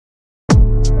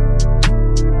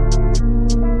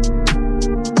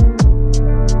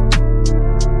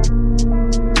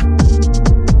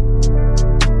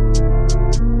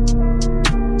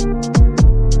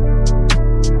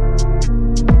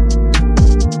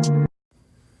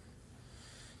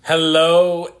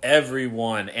Hello,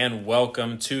 everyone, and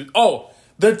welcome to,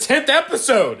 the 10th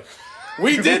episode.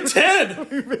 We did 10.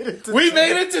 We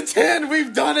made it to 10.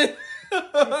 We've done it.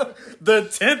 The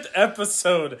 10th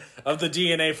episode of the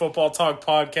DNA Football Talk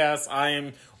podcast. I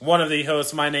am one of the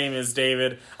hosts. My name is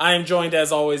David. I am joined,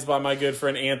 as always, by my good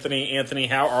friend Anthony. Anthony,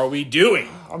 how are we doing?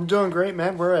 I'm doing great,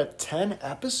 man. We're at 10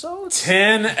 episodes?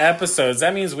 10 episodes.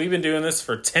 That means we've been doing this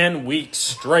for 10 weeks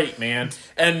straight, man.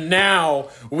 And now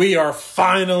we are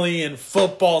finally in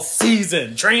football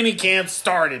season. Training camp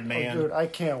started, man. Oh, dude, I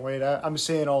can't wait. I'm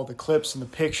seeing all the clips and the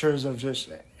pictures of just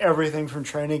everything from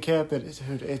training camp.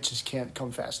 It just can't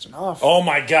come fast enough. Oh,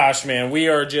 my gosh, man. We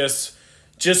are just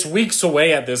weeks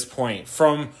away at this point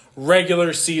from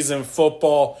regular season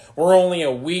football. We're only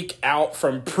a week out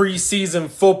from preseason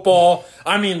football.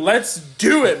 I mean, let's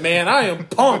do it, man. I am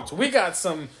pumped. We got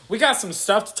some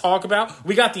stuff to talk about.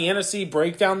 We got the NFC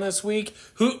breakdown this week,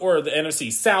 the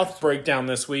NFC South breakdown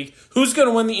this week. Who's going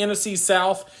to win the NFC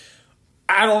South?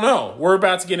 I don't know. We're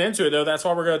about to get into it, though. That's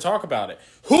why we're going to talk about it.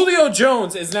 Julio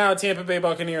Jones is now a Tampa Bay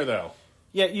Buccaneer, though.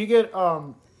 Yeah, you get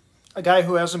a guy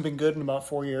who hasn't been good in about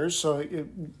 4 years, so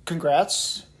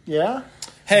congrats. Yeah?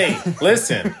 Hey,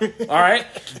 listen, all right?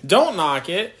 Don't knock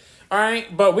it, all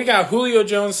right? But we got Julio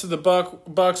Jones to the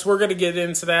Bucks. We're going to get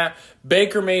into that.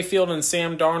 Baker Mayfield and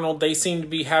Sam Darnold, they seem to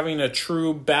be having a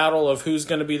true battle of who's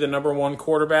going to be the number one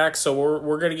quarterback, so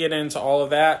we're going to get into all of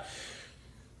that.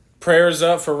 Prayers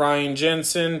up for Ryan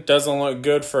Jensen. Doesn't look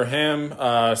good for him.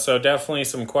 So definitely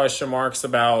some question marks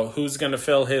about who's going to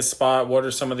fill his spot. What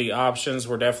are some of the options?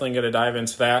 We're definitely going to dive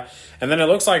into that. And then it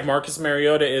looks like Marcus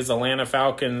Mariota is Atlanta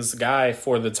Falcons guy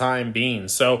for the time being.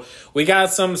 So we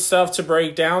got some stuff to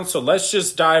break down. So let's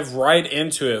just dive right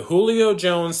into it. Julio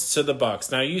Jones to the Bucks.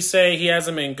 Now you say he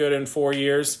hasn't been good in 4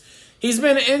 years. He's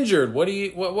been injured.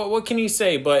 What can you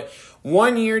say? But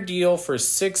 1 year deal for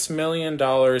 $6 million,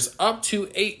 up to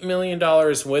 $8 million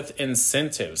with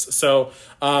incentives. So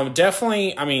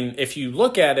definitely, I mean, if you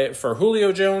look at it for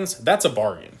Julio Jones, that's a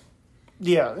bargain.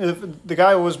 Yeah, if the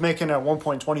guy was making at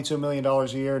 $1.22 million a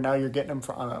year. Now you're getting him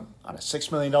on a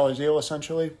 $6 million deal,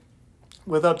 essentially,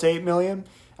 with up to $8 million.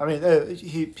 I mean,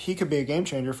 he could be a game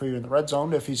changer for you in the red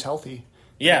zone if he's healthy.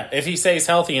 Yeah, if he stays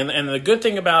healthy. And the good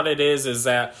thing about it is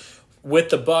that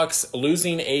with the Bucks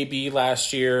losing AB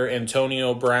last year,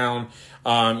 Antonio Brown,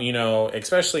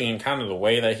 especially in kind of the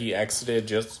way that he exited,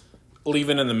 just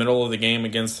leaving in the middle of the game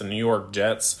against the New York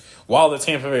Jets, while the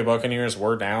Tampa Bay Buccaneers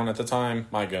were down at the time.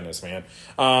 My goodness, man.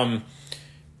 I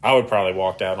would probably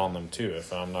walk out on them too,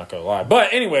 if I'm not going to lie.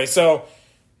 But anyway, so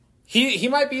He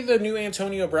might be the new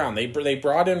Antonio Brown. They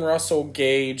brought in Russell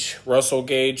Gage. Russell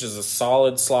Gage is a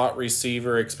solid slot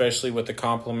receiver, especially with the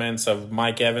compliments of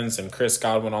Mike Evans and Chris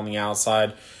Godwin on the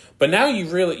outside. But now you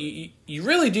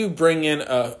really do bring in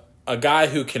a guy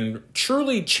who can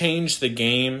truly change the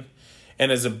game and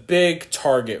is a big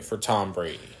target for Tom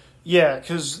Brady. Yeah,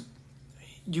 because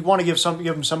you want to give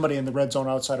him somebody in the red zone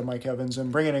outside of Mike Evans,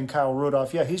 and bringing in Kyle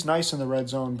Rudolph. Yeah, he's nice in the red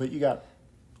zone, but you got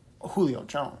Julio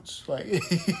Jones,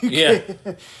 yeah,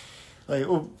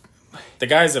 the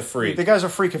guy's a freak. The guy's a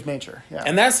freak of nature. Yeah,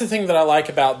 and that's the thing that I like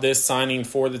about this signing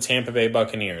for the Tampa Bay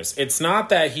Buccaneers. It's not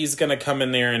that he's going to come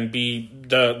in there and be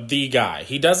the guy.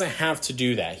 He doesn't have to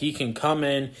do that. He can come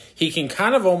in. He can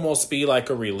kind of almost be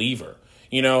like a reliever.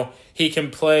 He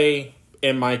can play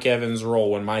in Mike Evans'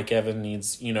 role when Mike Evans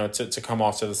needs, to come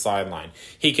off to the sideline.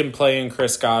 He can play in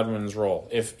Chris Godwin's role.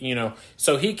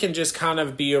 So he can just kind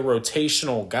of be a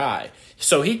rotational guy.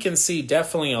 So he can see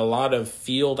definitely a lot of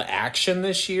field action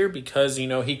this year because,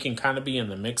 he can kind of be in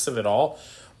the mix of it all.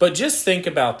 But just think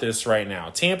about this right now.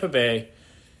 Tampa Bay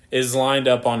is lined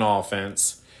up on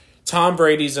offense. Tom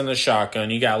Brady's in the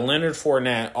shotgun. You got Leonard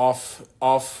Fournette off,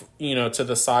 to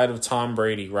the side of Tom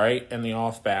Brady, right? And the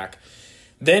off back.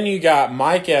 Then you got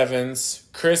Mike Evans,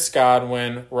 Chris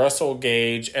Godwin, Russell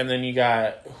Gage, and then you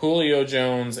got Julio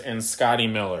Jones and Scotty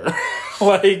Miller.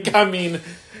 Who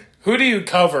do you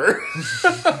cover?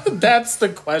 That's the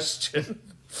question.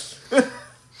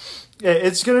 Yeah,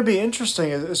 it's going to be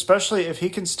interesting, especially if he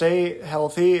can stay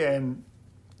healthy. And,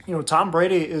 Tom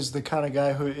Brady is the kind of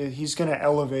guy who he's going to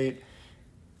elevate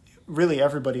really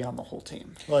everybody on the whole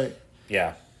team.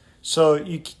 Yeah. So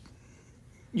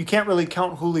you can't really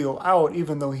count Julio out,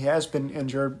 even though he has been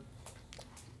injured.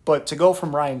 But to go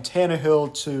from Ryan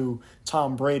Tannehill to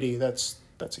Tom Brady, that's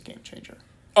a game changer.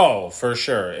 Oh, for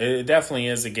sure. It definitely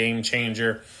is a game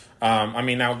changer.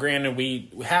 Now granted, we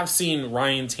have seen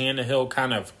Ryan Tannehill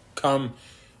kind of come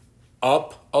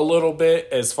up a little bit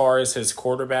as far as his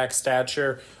quarterback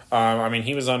stature.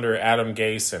 He was under Adam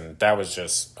Gase, and that was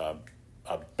just a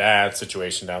bad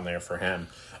situation down there for him.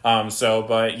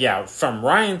 But yeah, from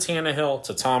Ryan Tannehill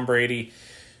to Tom Brady,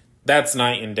 that's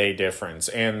night and day difference.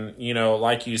 And,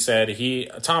 like you said,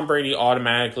 Tom Brady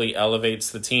automatically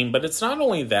elevates the team. But it's not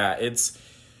only that. It's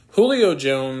Julio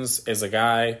Jones is a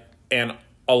guy, and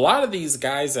a lot of these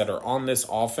guys that are on this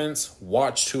offense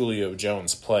watched Julio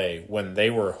Jones play when they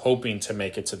were hoping to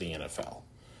make it to the NFL.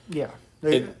 Yeah.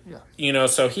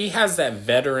 So he has that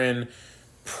veteran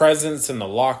presence in the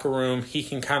locker room. He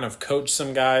can kind of coach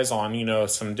some guys on,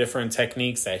 some different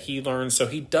techniques that he learned. So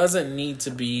he doesn't need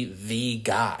to be the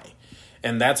guy.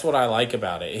 And that's what I like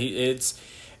about it.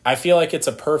 I feel like it's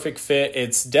a perfect fit.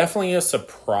 It's definitely a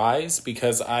surprise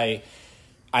because I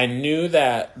knew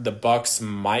that the Bucs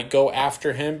might go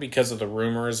after him because of the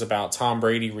rumors about Tom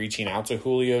Brady reaching out to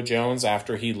Julio Jones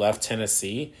after he left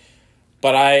Tennessee.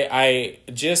 But I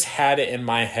just had it in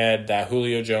my head that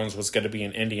Julio Jones was going to be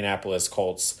an Indianapolis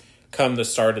Colts come the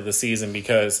start of the season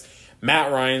because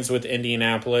Matt Ryan's with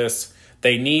Indianapolis.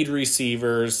 They need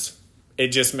receivers. It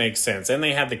just makes sense. And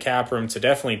they had the cap room to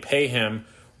definitely pay him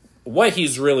what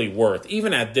he's really worth.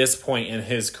 Even at this point in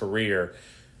his career,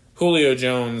 Julio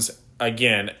Jones,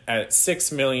 again, at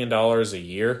 $6 million a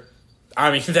year,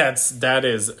 I mean, that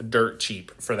is dirt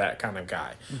cheap for that kind of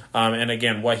guy. And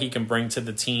again, what he can bring to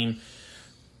the team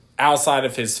outside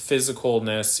of his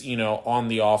physicalness, on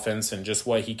the offense and just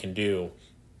what he can do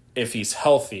if he's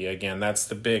healthy. Again, that's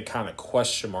the big kind of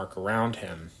question mark around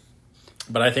him.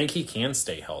 But I think he can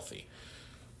stay healthy.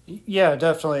 Yeah,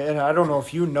 definitely. And I don't know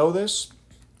if you know this,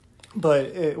 but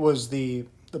it was the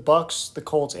Bucs, the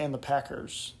Colts, and the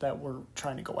Packers that were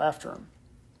trying to go after him.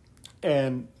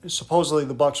 And supposedly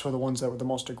the Bucs were the ones that were the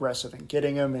most aggressive in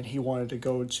getting him, and he wanted to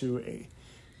go to a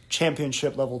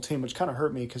championship level team, which kind of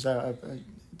hurt me because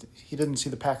he didn't see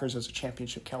the Packers as a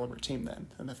championship caliber team then,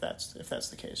 and if that's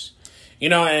the case.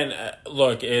 And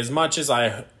look, as much as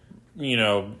I,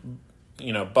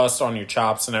 bust on your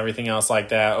chops and everything else like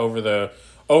that over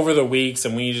the weeks,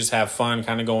 and we just have fun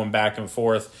kind of going back and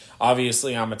forth.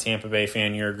 Obviously, I'm a Tampa Bay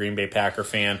fan. You're a Green Bay Packer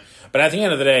fan. But at the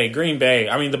end of the day, Green Bay,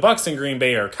 the Bucs and Green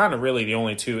Bay are kind of really the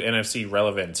only two NFC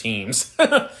relevant teams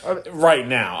right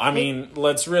now.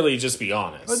 Let's really just be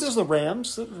honest. But there's the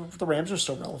Rams. The Rams are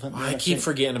still relevant. I keep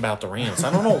forgetting about the Rams.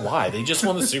 I don't know why. They just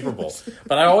won the Super Bowl.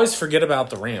 But I always forget about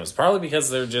the Rams, probably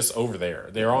because they're just over there.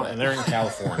 They're in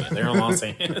California. They're in Los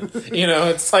Angeles.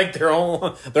 It's like they're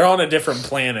on a different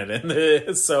planet.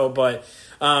 And still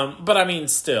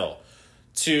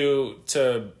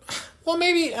well,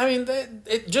 maybe,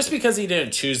 just because he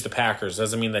didn't choose the Packers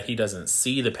doesn't mean that he doesn't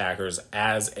see the Packers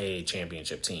as a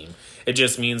championship team. It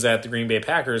just means that the Green Bay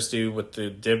Packers did what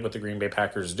the Green Bay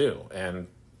Packers do and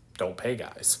don't pay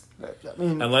guys.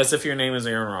 Unless if your name is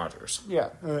Aaron Rodgers. Yeah,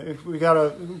 we got to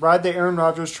ride the Aaron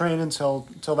Rodgers train until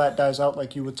that dies out,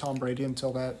 like you with Tom Brady,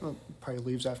 until that probably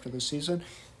leaves after this season.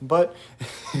 But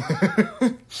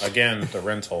again, the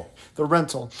rental.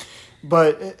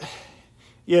 But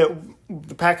yeah,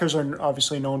 the Packers are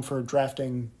obviously known for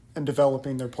drafting and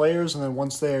developing their players, and then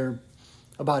once they're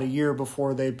about a year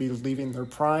before they'd be leaving their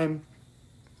prime,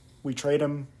 we trade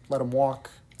them, let them walk.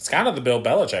 It's kind of the Bill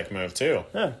Belichick move too.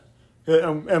 Yeah.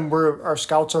 And our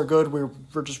scouts are good. We're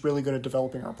just really good at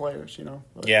developing our players,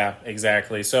 Yeah,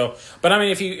 exactly. So, but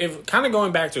if kind of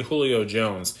going back to Julio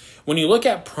Jones, when you look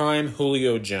at prime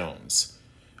Julio Jones,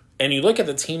 and you look at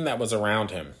the team that was around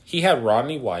him, he had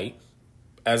Rodney White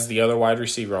as the other wide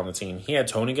receiver on the team. He had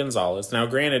Tony Gonzalez. Now,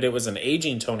 granted, it was an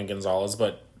aging Tony Gonzalez,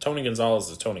 but Tony Gonzalez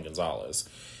is Tony Gonzalez.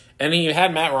 And he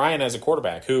had Matt Ryan as a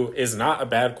quarterback, who is not a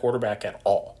bad quarterback at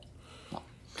all.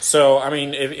 So,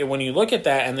 when you look at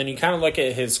that, and then you kind of look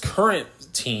at his current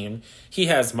team, he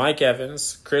has Mike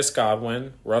Evans, Chris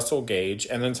Godwin, Russell Gage,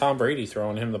 and then Tom Brady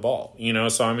throwing him the ball.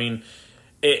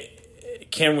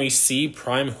 Can we see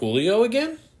prime Julio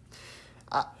again?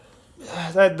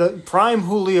 The prime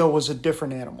Julio was a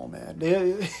different animal, man.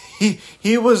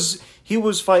 He was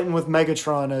fighting with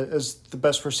Megatron as the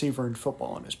best receiver in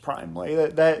football in his prime.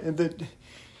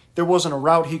 There wasn't a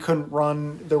route he couldn't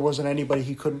run. There wasn't anybody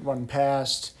he couldn't run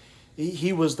past.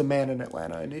 He was the man in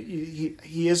Atlanta, and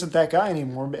he isn't that guy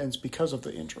anymore, and it's because of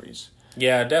the injuries.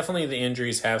 Yeah, definitely the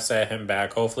injuries have set him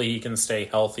back. Hopefully he can stay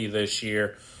healthy this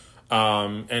year.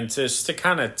 And just to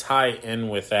kind of tie in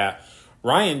with that,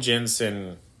 Ryan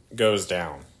Jensen goes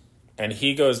down, and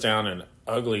he goes down in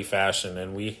ugly fashion,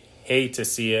 and we hate to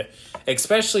see it,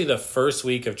 especially the first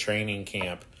week of training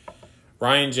camp.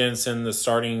 Ryan Jensen, the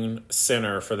starting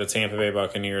center for the Tampa Bay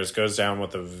Buccaneers, goes down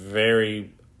with a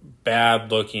very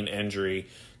bad-looking injury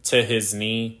to his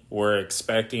knee.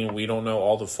 We don't know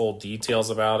all the full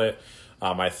details about it.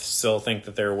 I still think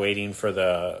that they're waiting for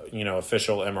the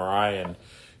official MRI and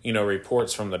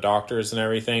reports from the doctors and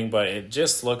everything, but it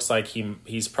just looks like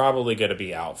he's probably going to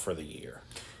be out for the year.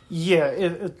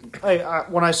 Yeah,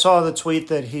 when I saw the tweet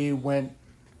that he went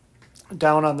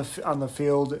down on the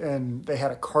field and they had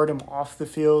to cart him off the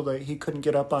field, like he couldn't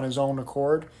get up on his own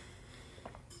accord.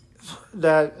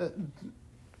 That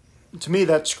to me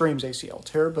that screams ACL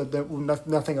tear, but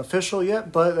nothing official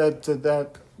yet. But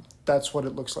that's what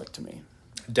it looks like to me.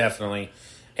 Definitely.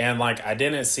 And I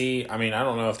didn't see. I mean, I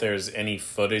don't know if there's any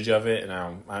footage of it, and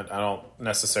I don't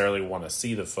necessarily want to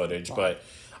see the footage, but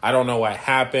I don't know what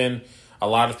happened. A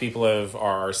lot of people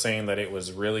are saying that it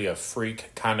was really a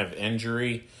freak kind of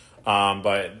injury,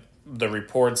 but the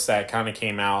reports that kind of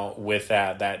came out with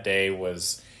that day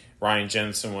was Ryan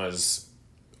Jensen was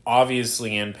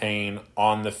obviously in pain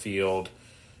on the field,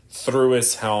 through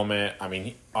his helmet. I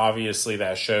mean, obviously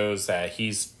that shows that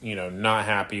he's not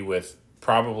happy with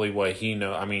probably what he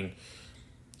know. I mean,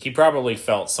 he probably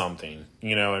felt something,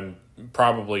 and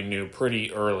probably knew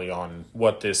pretty early on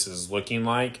what this is looking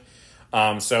like.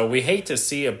 So we hate to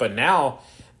see it, but now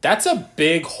that's a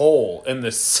big hole in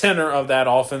the center of that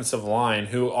offensive line,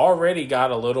 who already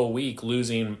got a little weak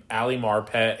losing Ali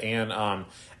Marpet and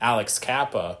Alex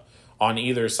Kappa on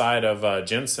either side of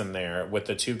Jensen there with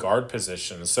the two guard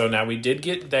positions. So now they did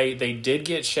get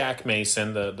Shaq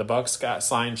Mason. The Bucks got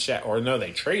signed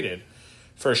they traded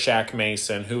for Shaq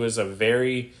Mason, who is a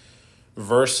very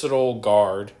versatile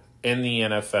guard in the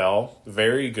NFL.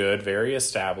 Very good, very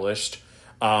established.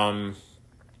 And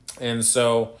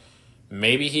so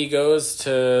maybe he goes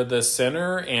to the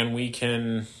center and we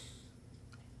can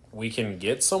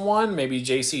get someone, maybe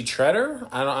JC Treader.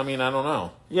 I don't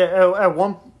know. Yeah, at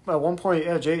one point,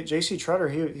 yeah, JC Treader,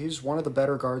 he's one of the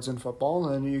better guards in football,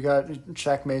 and you got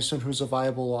Shaq Mason, who's a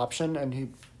viable option, and he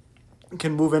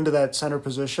can move into that center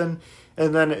position.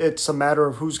 And then it's a matter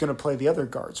of who's going to play the other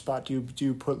guard spot. Do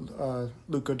you put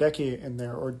Luke Godecki in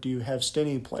there, or do you have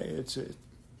Stinney play? It's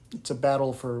a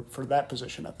battle for that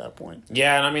position at that point.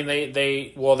 Yeah, and I mean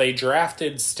they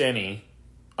drafted Stinney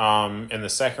in the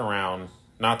second round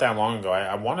not that long ago.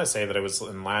 I want to say that it was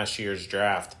in last year's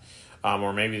draft,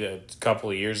 or maybe a couple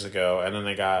of years ago, and then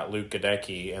they got Luke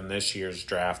Godecki in this year's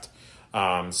draft.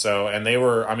 And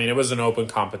it was an open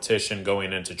competition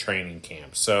going into training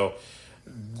camp. So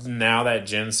now that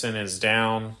Jensen is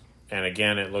down, and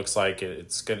again, it looks like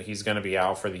he's going to be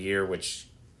out for the year, which,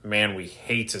 man, we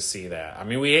hate to see that. I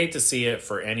mean, we hate to see it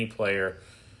for any player,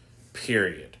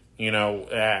 period.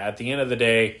 At the end of the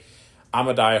day, I'm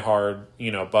a diehard,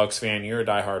 Bucks fan. You're a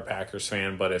diehard Packers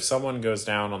fan. But if someone goes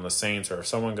down on the Saints or if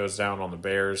someone goes down on the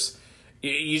Bears,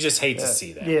 you just hate to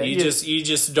see that. Yeah, you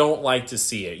just don't like to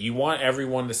see it. You want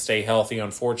everyone to stay healthy.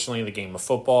 Unfortunately, the game of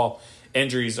football,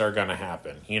 injuries are going to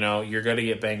happen. You're going to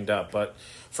get banged up. But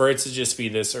for it to just be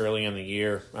this early in the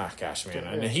year, gosh, man.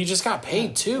 And he just got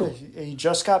paid, too. He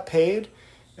just got paid,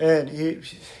 and he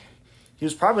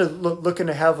was probably looking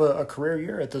to have a career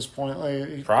year at this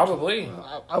point. Probably.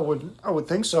 I would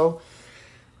think so.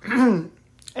 And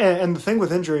the thing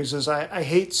with injuries is I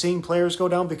hate seeing players go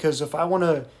down, because if I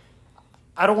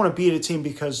don't want to beat a team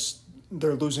because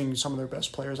they're losing some of their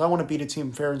best players. I want to beat a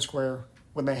team fair and square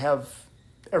when they have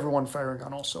everyone firing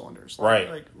on all cylinders.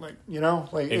 Right.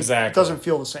 Exactly. It doesn't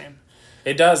feel the same.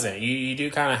 It doesn't. You do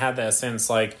kind of have that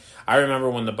sense. I remember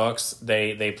when the Bucks,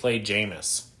 they played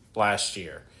Jameis last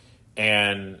year.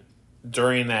 And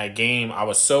during that game, I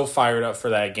was so fired up for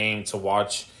that game to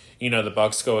watch, the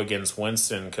Bucks go against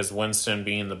Winston, because Winston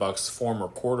being the Bucks' former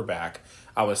quarterback,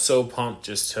 I was so pumped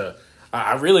just to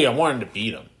I wanted to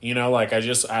beat him.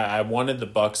 I wanted the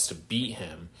Bucks to beat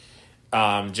him,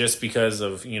 just because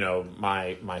of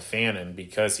my fan, and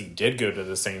because he did go to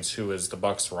the Saints, who is the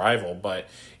Bucks' rival. But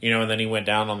and then he went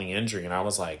down on the injury, and I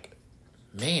was like,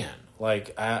 man,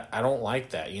 I don't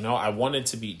like that. I wanted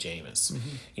to beat Jameis.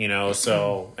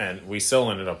 So, and we still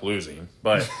ended up losing,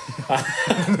 but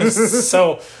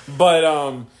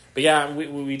but yeah,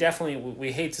 we definitely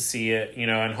we hate to see it.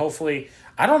 And hopefully.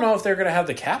 I don't know if they're going to have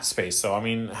the cap space, though. I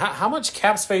mean, how much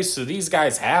cap space do these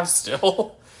guys have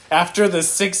still after the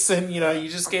 6? And, you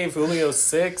just gave Julio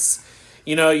 6.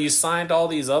 You signed all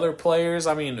these other players.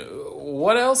 I mean,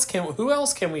 who else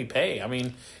can we pay? I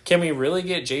mean, can we really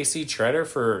get JC Treader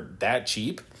for that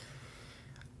cheap?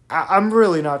 I'm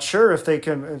really not sure if they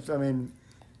can.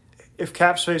 If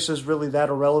cap space is really that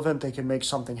irrelevant, they can make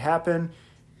something happen.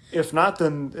 If not,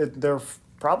 then they're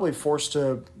probably forced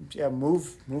to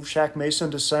move Shaq Mason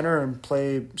to center and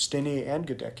play Stinney and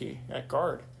Godecki at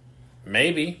guard.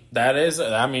 Maybe that is.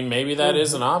 Maybe that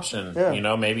is an option.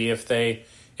 Yeah. Maybe if they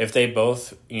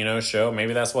both show,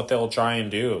 maybe that's what they'll try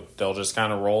and do. They'll just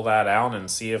kind of roll that out and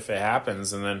see if it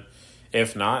happens, and then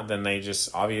If not, then they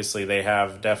just obviously they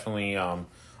have definitely a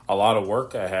lot of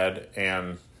work ahead,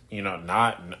 and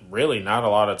not a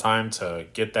lot of time to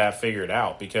get that figured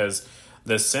out, because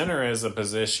the center is a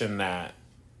position that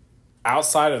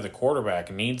outside of the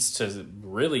quarterback needs to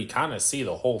really kind of see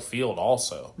the whole field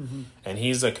also. Mm-hmm. And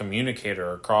he's a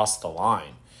communicator across the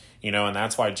line, and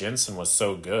that's why Jensen was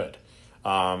so good.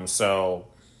 So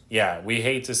yeah, we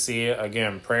hate to see it.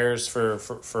 Again, prayers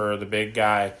for the big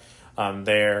guy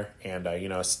there. And,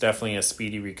 it's definitely a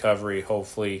speedy recovery.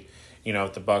 Hopefully,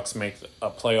 if the Bucs make a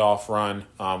playoff run,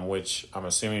 which I'm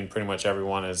assuming pretty much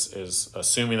everyone is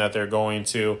assuming that they're going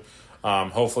to,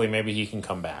 hopefully maybe he can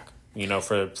come back,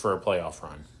 for a playoff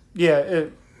run. Yeah,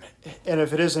 and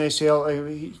if it is an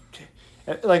ACL,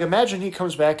 imagine he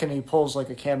comes back and he pulls like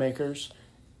a Cam Akers.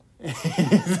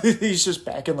 He's just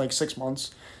back in like 6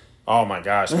 months. Oh my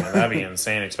gosh, man, that'd be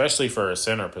insane, especially for a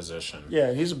center position.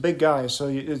 Yeah, he's a big guy, so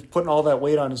he's putting all that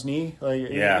weight on his knee.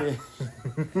 Yeah.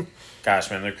 Gosh,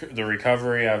 man, the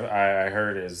recovery I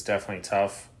heard is definitely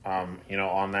tough.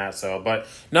 On that. So, but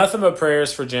nothing but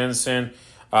prayers for Jensen.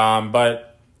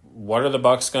 But what are the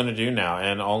Bucs going to do now?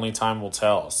 And only time will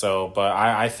tell. So, but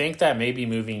I think that maybe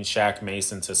moving Shaq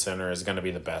Mason to center is going to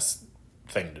be the best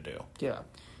thing to do. Yeah,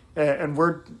 and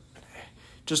we're.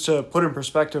 Just to put in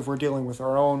perspective, we're dealing with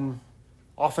our own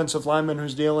offensive lineman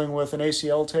who's dealing with an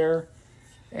ACL tear,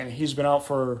 and he's been out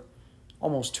for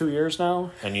almost 2 years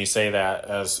now. And you say that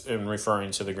as in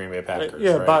referring to the Green Bay Packers,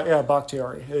 right?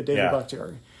 Bakhtiari, David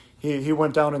Bakhtiari. He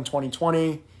went down in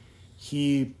 2020.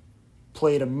 He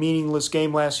played a meaningless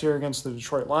game last year against the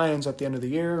Detroit Lions at the end of the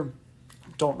year.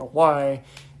 Don't know why.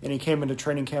 And he came into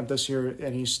training camp this year,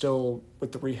 and he's still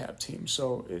with the rehab team.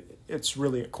 So it's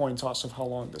really a coin toss of how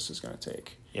long this is going to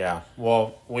take. Yeah,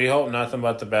 well, we hope nothing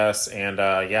but the best. And,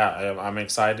 I'm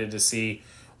excited to see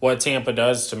what Tampa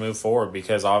does to move forward,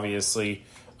 because obviously,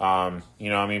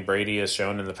 Brady has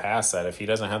shown in the past that if he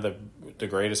doesn't have the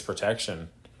greatest protection,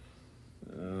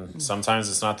 sometimes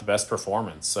it's not the best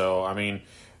performance. So,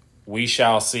 we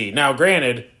shall see. Now,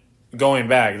 granted, going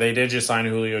back, they did just sign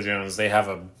Julio Jones. They have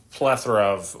a plethora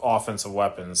of offensive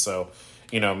weapons, so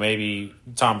maybe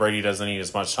Tom Brady doesn't need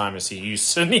as much time as he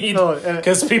used to need,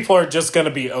 because people are just going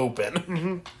to be open.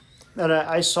 Mm-hmm. And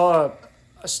I saw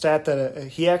a stat that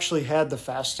he actually had the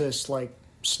fastest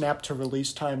snap to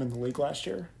release time in the league last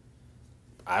year.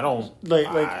 I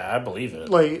believe it.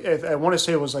 I want to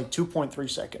say it was 2.3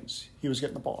 seconds. He was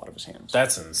getting the ball out of his hands.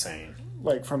 That's insane.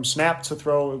 From snap to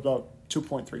throw, about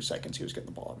 2.3 seconds, he was getting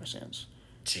the ball out of his hands.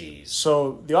 Jeez.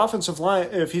 So the offensive line,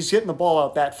 if he's getting the ball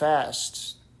out that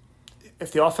fast,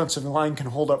 if the offensive line can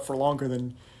hold up for longer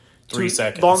than 3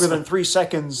 seconds, longer than 3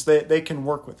 seconds, they can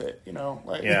work with it.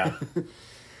 Yeah.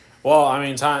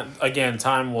 Well,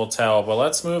 time will tell. But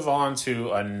let's move on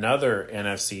to another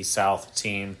NFC South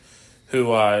team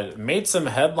who made some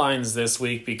headlines this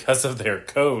week because of their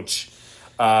coach.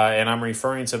 And I'm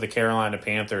referring to the Carolina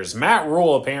Panthers. Matt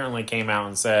Rule apparently came out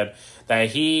and said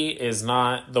that he is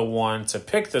not the one to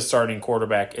pick the starting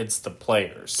quarterback. It's the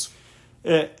players.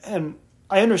 And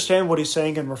I understand what he's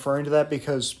saying and referring to that,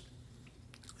 because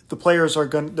the players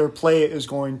their play is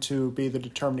going to be the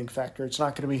determining factor. It's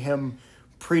not going to be him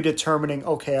predetermining,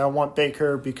 okay, I want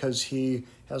Baker because he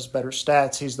has better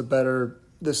stats, he's the better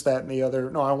this, that, and the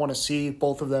other. No, I want to see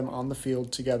both of them on the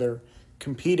field together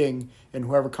competing, and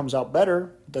whoever comes out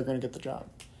better, they're going to get the job.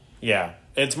 Yeah,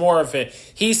 it's more of it.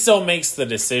 He still makes the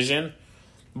decision,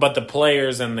 but the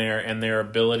players and their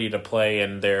ability to play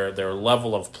and their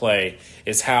level of play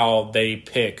is how they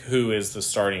pick who is the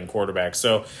starting quarterback.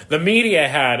 So the media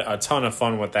had a ton of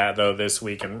fun with that, though, this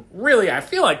week, and really, I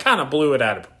feel like kind of blew it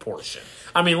out of proportion.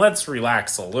 Let's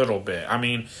relax a little bit.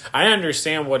 I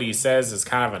understand what he says is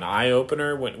kind of an eye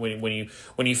opener. When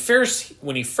you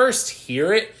first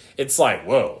hear it, it's like,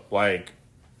 whoa,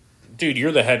 dude,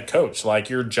 you're the head coach.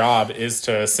 Your job is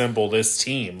to assemble this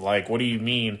team. What do you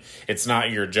mean it's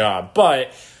not your job?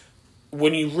 But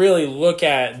when you really look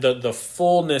at the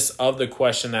fullness of the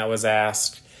question that was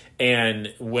asked,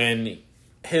 and when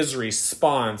his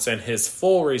response and his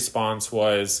full response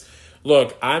was,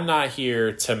 look, I'm not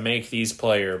here to make these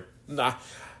players.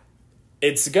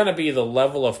 It's going to be the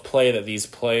level of play that these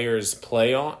players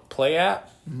play at.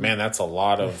 Mm-hmm. Man, that's a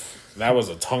lot of. That was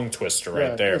a tongue twister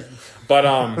right there. But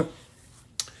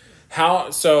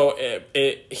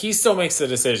he still makes the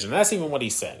decision. That's even what he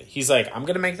said. He's like, I'm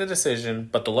going to make the decision,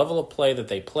 but the level of play that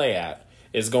they play at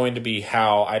is going to be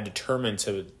how I determine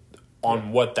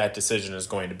on what that decision is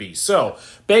going to be. So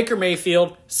Baker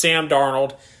Mayfield, Sam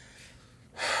Darnold.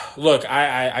 Look,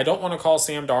 I don't want to call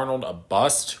Sam Darnold a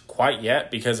bust quite yet,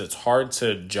 because it's hard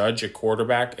to judge a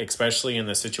quarterback, especially in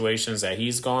the situations that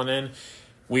he's gone in.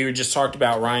 We just talked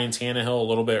about Ryan Tannehill a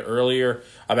little bit earlier,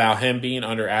 about him being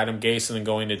under Adam Gase and then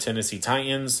going to Tennessee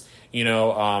Titans,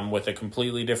 with a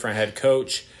completely different head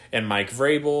coach and Mike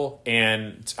Vrabel.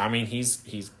 And, I mean,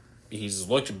 he's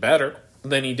looked better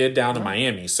than he did down in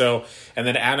Miami. So, and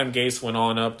then Adam Gase went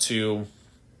on up to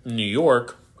New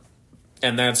York,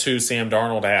 and that's who Sam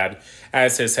Darnold had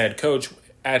as his head coach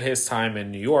at his time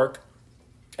in New York.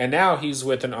 And now he's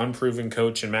with an unproven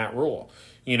coach in Matt Rule.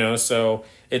 So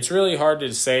it's really hard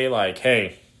to say, like,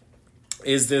 hey,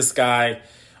 is this guy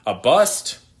a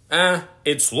bust?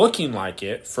 It's looking like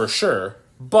it for sure,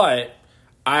 but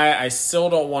I still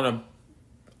don't want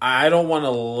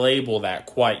to label that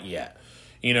quite yet,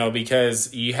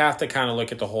 because you have to kind of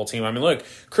look at the whole team. I mean, look,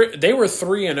 they were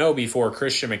 3-0 before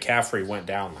Christian McCaffrey went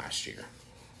down last year.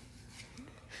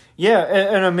 Yeah,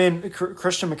 and I mean,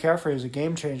 Christian McCaffrey is a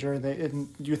game changer.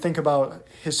 You think about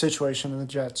his situation in the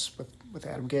Jets with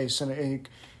Adam Gase, and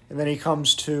then he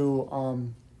comes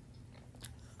to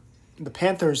the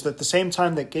Panthers at the same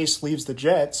time that Gase leaves the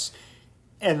Jets,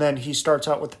 and then he starts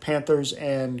out with the Panthers,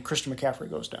 and Christian McCaffrey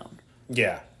goes down.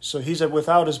 Yeah. So he's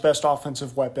without his best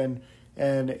offensive weapon,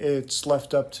 and it's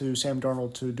left up to Sam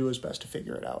Darnold to do his best to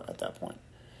figure it out at that point.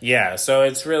 Yeah, so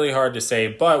it's really hard to say.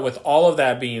 But with all of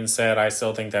that being said, I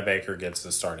still think that Baker gets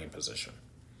the starting position.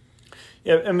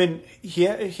 Yeah, I mean, he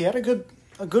had a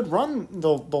good run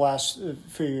the last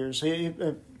few years.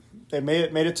 They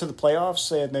made it to the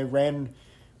playoffs, and they ran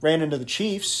into the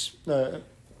Chiefs.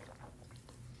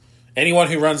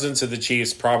 Anyone who runs into the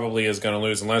Chiefs probably is going to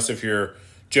lose, unless if you're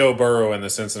Joe Burrow and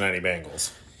the Cincinnati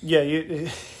Bengals.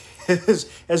 Yeah,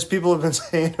 as people have been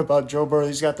saying about Joe Burrow,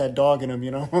 he's got that dog in him,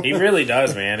 He really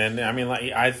does, man. And I mean,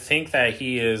 I think that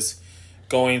he is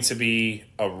going to be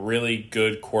a really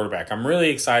good quarterback. I'm really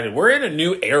excited. We're in a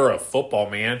new era of football,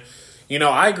 man.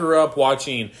 I grew up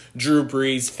watching Drew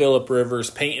Brees, Phillip Rivers,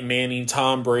 Peyton Manning,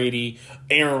 Tom Brady,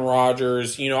 Aaron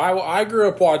Rodgers. I grew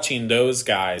up watching those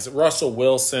guys, Russell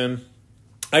Wilson.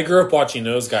 I grew up watching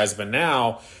those guys, but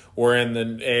now we're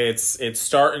in it's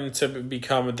starting to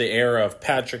become the era of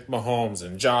Patrick Mahomes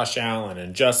and Josh Allen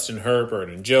and Justin Herbert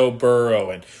and Joe Burrow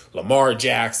and Lamar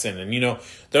Jackson and,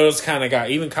 those kind of guys,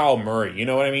 even Kyle Murray, you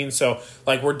know what I mean? So,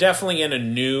 we're definitely in a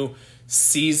new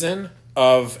season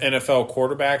of NFL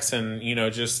quarterbacks and,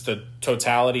 just the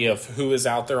totality of who is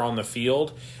out there on the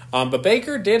field. But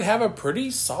Baker did have a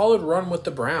pretty solid run with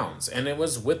the Browns, and it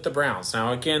was with the Browns.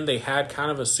 Now, again, they had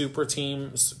kind of a super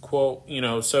team, quote,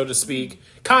 so to speak.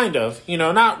 Kind of.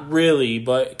 Not really,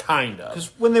 but kind of.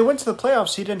 Because when they went to the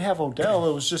playoffs, he didn't have Odell.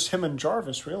 It was just him and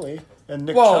Jarvis, really, and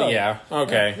Nick Chubb. Yeah,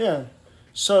 okay. Yeah.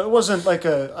 So it wasn't like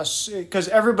because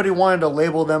everybody wanted to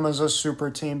label them as a super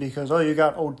team because, you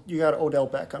got Odell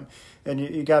Beckham, and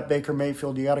you got Baker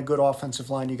Mayfield, you got a good offensive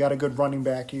line, you got a good running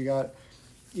back, you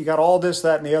got all this,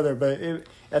 that, and the other. But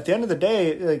at the end of the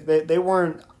day, they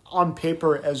weren't on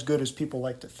paper as good as people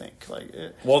like to think.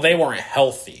 They weren't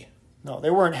healthy. No,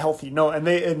 they weren't healthy. No, and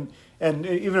even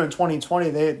in 2020,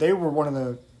 they were one of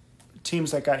the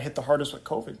teams that got hit the hardest with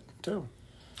COVID too.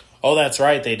 Oh, that's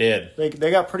right, they did.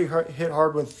 They got pretty hit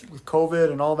hard with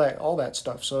COVID and all that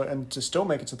stuff. So, and to still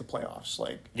make it to the playoffs,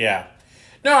 yeah.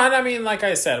 No, and I mean, like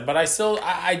I said, but I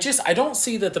don't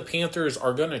see that the Panthers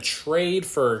are going to trade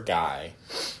for a guy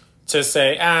to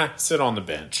say, sit on the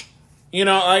bench.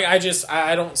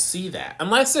 I don't see that.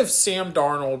 Unless if Sam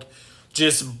Darnold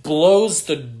just blows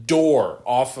the door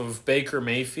off of Baker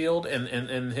Mayfield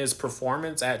and his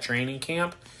performance at training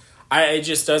camp, it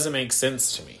just doesn't make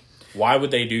sense to me. Why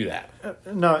would they do that?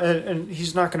 No, and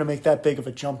he's not going to make that big of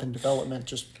a jump in development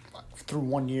just through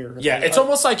 1 year. Yeah, it's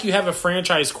almost like you have a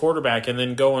franchise quarterback and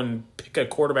then go and pick a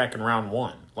quarterback in round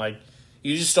one.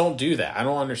 You just don't do that. I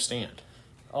don't understand.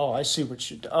 Oh, I see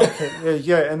what you do. Okay,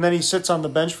 yeah, and then he sits on the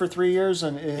bench for 3 years,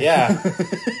 and yeah,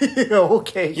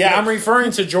 okay. Yeah, I'm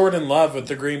referring to Jordan Love with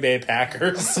the Green Bay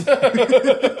Packers,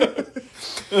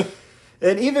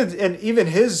 and even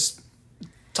his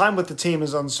time with the team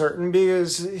is uncertain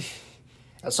because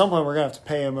at some point we're gonna have to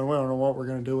pay him, and we don't know what we're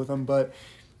gonna do with him. But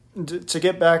to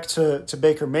get back to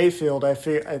Baker Mayfield, I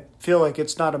feel like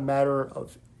it's not a matter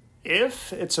of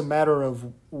if, it's a matter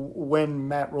of when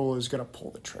Matt Rule is gonna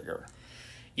pull the trigger.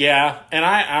 Yeah, and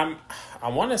I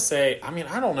want to say, I mean,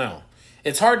 I don't know.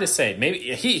 It's hard to say.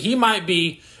 Maybe he might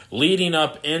be leading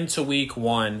up into week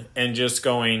one and just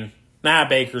going,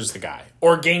 Baker's the guy.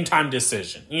 Or game time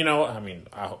decision. I mean,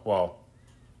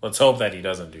 let's hope that he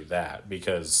doesn't do that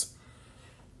because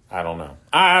I don't know.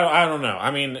 I don't know.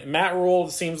 I mean, Matt Rule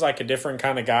seems like a different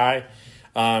kind of guy,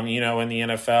 in the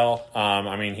NFL.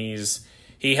 I mean,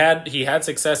 he had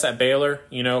success at Baylor.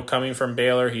 Coming from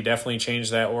Baylor, he definitely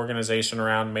changed that organization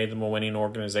around, made them a winning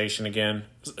organization again,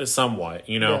 somewhat.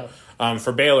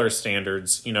 For Baylor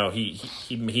standards,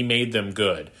 he made them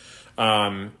good.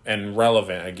 And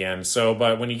relevant again. So,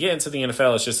 but when you get into the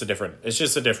NFL, it's just a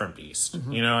different beast.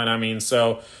 Mm-hmm. You know what I mean?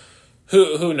 So,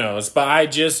 who knows? But I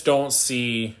just don't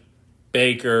see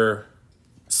Baker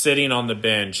sitting on the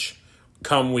bench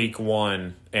come week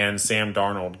 1 and Sam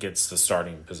Darnold gets the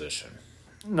starting position.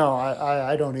 No,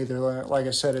 I don't either. Like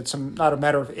I said, it's not a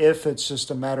matter of if, it's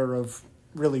just a matter of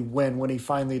really when he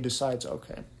finally decides,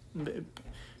 okay,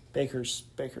 Baker's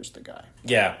the guy.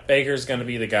 Yeah, Baker's going to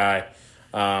be the guy.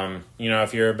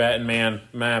 If you're a betting man,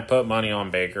 put money on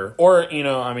Baker. Or,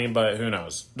 but who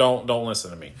knows? Don't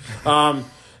listen to me.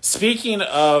 Speaking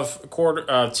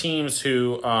of teams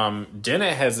who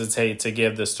didn't hesitate to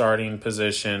give the starting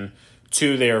position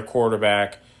to their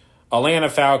quarterback, Atlanta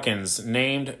Falcons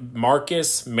named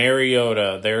Marcus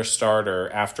Mariota their starter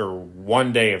after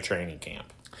 1 day of training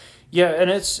camp. Yeah, and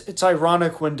it's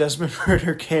ironic when Desmond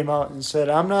Ridder came out and said,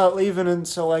 "I'm not leaving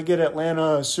until I get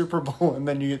Atlanta a Super Bowl," and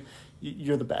then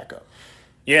you're the backup.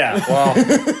 Yeah, well,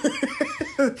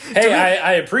 hey,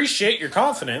 I appreciate your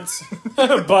confidence,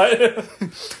 but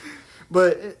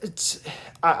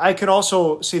I can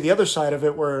also see the other side of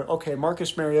it where, okay,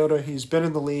 Marcus Mariota, he's been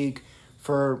in the league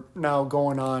for now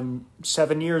going on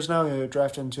 7 years now. He was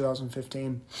drafted in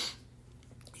 2015.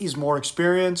 He's more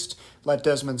experienced. Let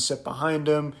Desmond sit behind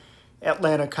him.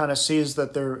 Atlanta kind of sees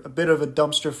that they're a bit of a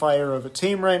dumpster fire of a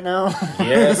team right now.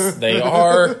 Yes, they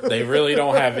are. They really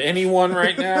don't have anyone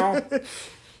right now.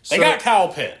 They got Kyle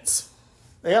Pitts.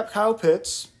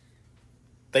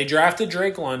 They drafted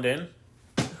Drake London.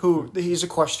 Who, he's a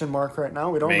question mark right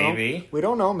now. We don't know. Maybe. We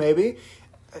don't know, maybe.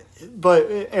 But,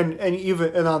 and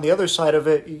on the other side of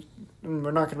it,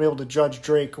 we're not going to be able to judge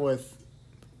Drake with...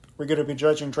 We're going to be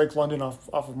judging Drake London off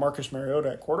of Marcus Mariota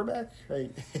at quarterback?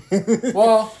 Right?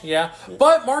 Well, yeah.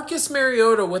 But Marcus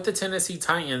Mariota with the Tennessee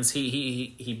Titans,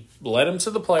 he led them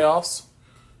to the playoffs,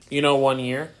 1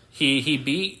 year. He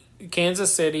beat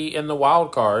Kansas City in the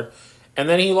wild card, and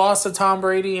then he lost to Tom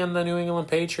Brady and the New England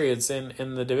Patriots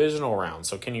in the divisional round.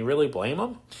 So can you really blame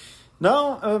him?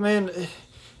 No, I mean...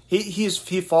 He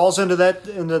falls into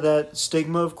that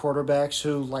stigma of quarterbacks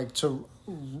who like to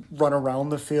run around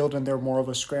the field and they're more of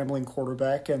a scrambling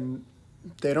quarterback, and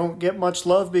they don't get much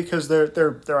love because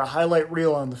they're a highlight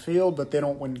reel on the field, but they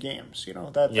don't win games.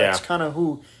 That's kind of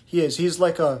who he is. He's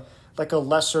like a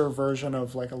lesser version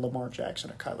of like a Lamar Jackson,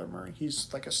 a Kyler Murray. He's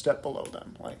like a step below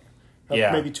them,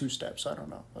 maybe 2 steps. I don't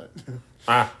know, but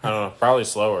I don't know, probably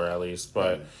slower at least,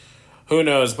 but. Who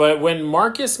knows? But when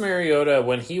Marcus Mariota,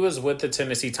 when he was with the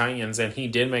Tennessee Titans and he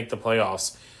did make the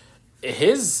playoffs,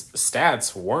 his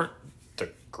stats weren't the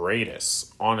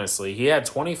greatest, honestly. He had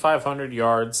 2,500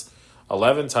 yards,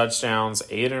 11 touchdowns,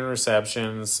 8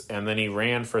 interceptions, and then he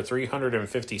ran for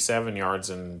 357 yards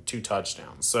and 2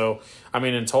 touchdowns. So, I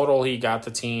mean, in total, he got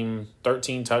the team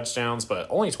 13 touchdowns, but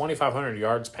only 2,500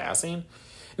 yards passing.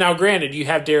 Now, granted, you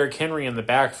have Derrick Henry in the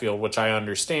backfield, which I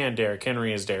understand. Derrick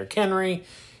Henry is Derrick Henry.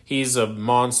 He's a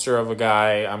monster of a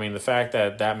guy. I mean, the fact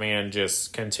that man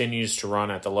just continues to run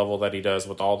at the level that he does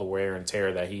with all the wear and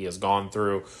tear that he has gone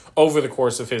through over the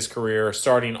course of his career,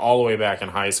 starting all the way back in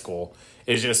high school,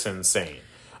 is just insane.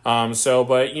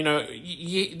 But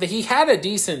he had a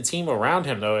decent team around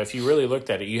him, though, if you really looked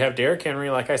at it. You have Derrick Henry,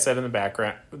 like I said, in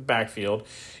the backfield.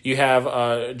 You have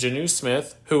Jonnu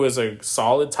Smith, who is a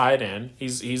solid tight end.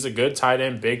 He's a good tight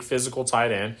end, big physical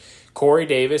tight end. Corey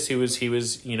Davis, he was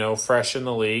fresh in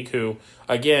the league, who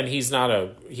again he's not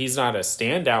a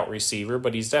standout receiver,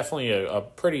 but he's definitely a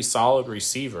pretty solid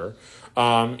receiver.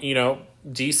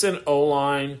 Decent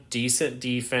O-line, decent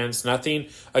defense, nothing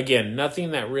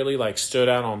that really like stood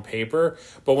out on paper.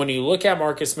 But when you look at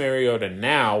Marcus Mariota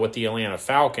now with the Atlanta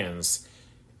Falcons,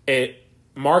 they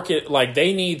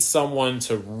need someone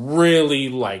to really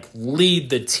like lead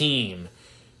the team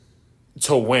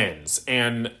to wins,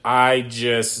 and I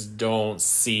just don't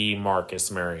see Marcus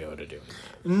Mariota doing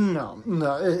that. No.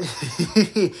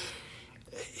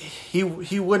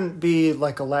 He wouldn't be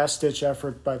like a last-ditch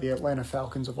effort by the Atlanta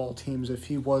Falcons of all teams if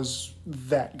he was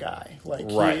that guy.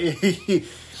 Right.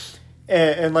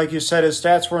 And like you said, his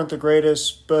stats weren't the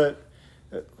greatest, but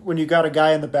when you got a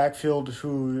guy in the backfield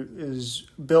who is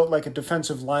built like a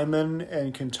defensive lineman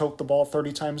and can tote the ball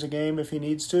 30 times a game if he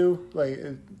needs to,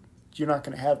 you're not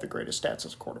going to have the greatest stats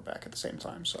as a quarterback at the same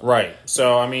time. So. Right.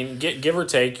 So, I mean, give or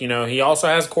take, he also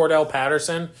has Cordell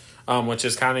Patterson, which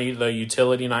is kind of the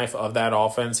utility knife of that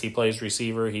offense. He plays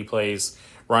receiver. He plays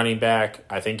running back.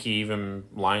 I think he even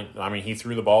he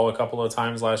threw the ball a couple of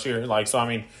times last year.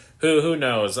 Who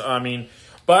knows? I mean,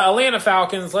 But Atlanta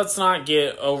Falcons, let's not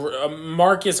get over.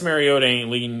 Marcus Mariota ain't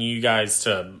leading you guys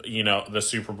to the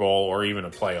Super Bowl or even a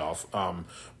playoff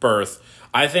berth.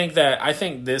 I think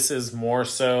this is more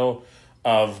so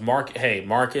of Hey,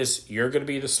 Marcus, you're going to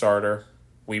be the starter.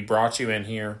 We brought you in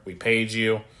here. We paid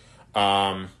you.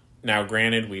 Now,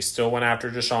 granted, we still went after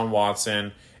Deshaun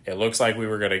Watson. It looks like we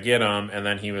were going to get him, and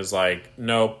then he was like,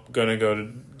 "Nope, going to go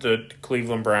to the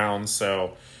Cleveland Browns."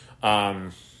 So.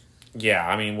 Yeah,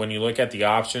 I mean, when you look at the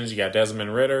options, you got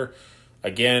Desmond Ridder.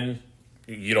 Again,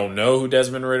 you don't know who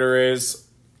Desmond Ridder is.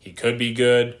 He could be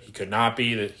good. He could not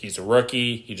be. He's a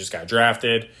rookie. He just got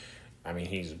drafted. I mean,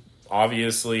 he's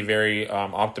obviously very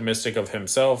optimistic of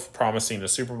himself, promising a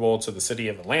Super Bowl to the city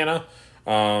of Atlanta.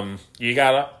 You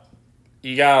got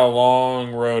a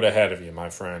long road ahead of you, my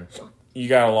friend. You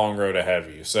got a long road ahead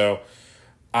of you. So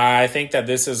I think that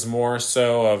this is more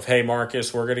so of, hey,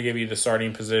 Marcus, we're going to give you the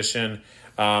starting position.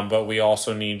 But we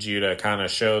also need you to kind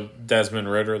of show Desmond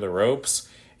Ridder the ropes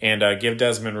and give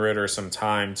Desmond Ridder some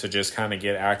time to just kind of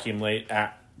get acclimated.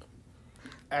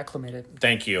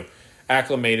 Thank you.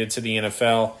 Acclimated to the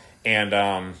NFL and,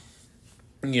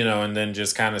 and then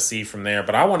just kind of see from there.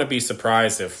 But I want to be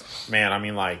surprised if,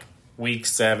 week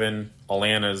 7,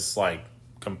 Atlanta's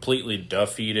completely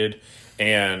defeated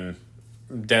and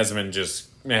Desmond just,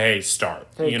 hey, start.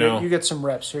 Hey, you get some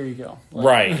reps. Here you go.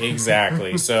 Right,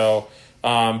 exactly. So...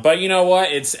 but you know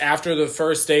what? It's after the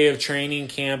first day of training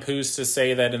camp. Who's to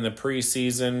say that in the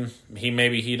preseason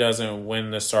he doesn't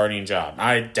win the starting job?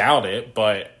 I doubt it,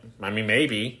 but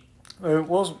maybe.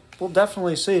 We'll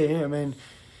definitely see. I mean,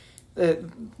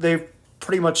 they've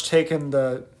pretty much taken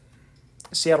the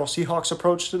Seattle Seahawks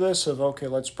approach to this of, okay,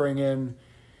 let's bring in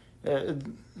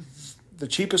the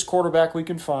cheapest quarterback we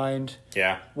can find.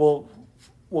 Yeah, we'll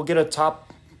get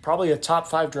probably a top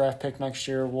 5 draft pick next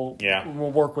year. We'll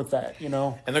work with that,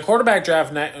 And the quarterback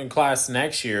draft class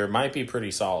next year might be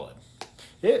pretty solid.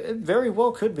 It very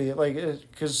well could be,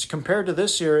 because compared to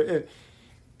this year,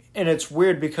 and it's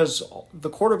weird because the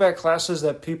quarterback classes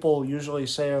that people usually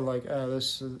say are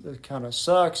this it kind of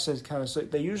sucks.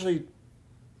 They usually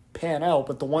pan out,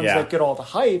 but the ones that get all the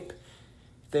hype,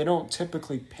 they don't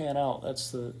typically pan out.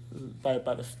 That's the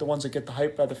ones that get the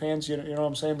hype by the fans. You know what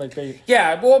I'm saying?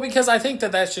 Because I think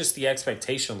that's just the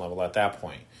expectation level at that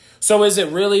point. So is it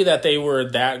really that they were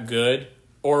that good,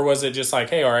 or was it just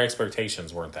hey, our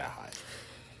expectations weren't that high?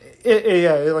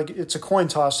 It's a coin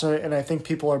toss, and I think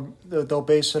they'll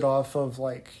base it off of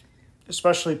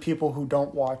especially people who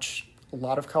don't watch a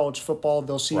lot of college football.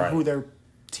 They'll see who their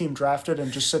team drafted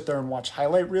and just sit there and watch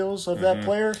highlight reels of that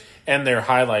player. And they're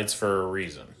highlights for a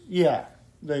reason. Yeah.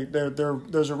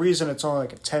 There's a reason it's only a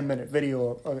 10-minute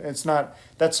video. That's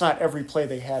not every play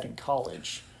they had in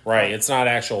college. Right. It's not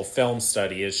actual film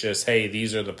study. It's just, hey,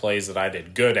 these are the plays that I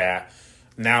did good at.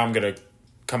 Now I'm going to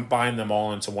combine them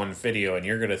all into one video, and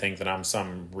you're going to think that I'm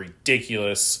some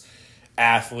ridiculous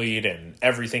athlete and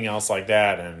everything else like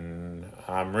that, and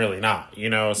I'm really not,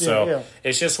 So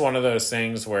it's just one of those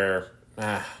things where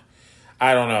I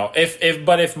don't know.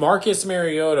 If Marcus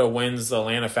Mariota wins the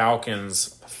Atlanta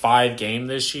Falcons 5 game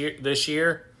this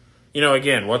year,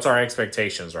 again, what's our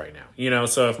expectations right now?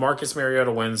 So if Marcus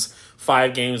Mariota wins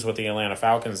 5 games with the Atlanta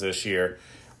Falcons this year,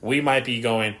 we might be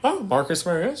going, oh, Marcus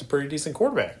Mariota's a pretty decent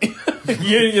quarterback.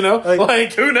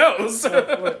 who knows?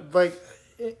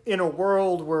 In a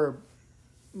world where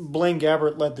Blaine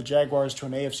Gabbert led the Jaguars to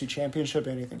an AFC championship,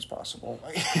 anything's possible.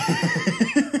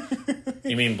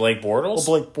 You mean Blake Bortles?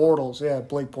 Well, Blake Bortles, yeah.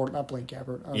 Blake Bortles, not Blaine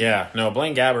Gabbert.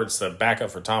 Blaine Gabbert's the backup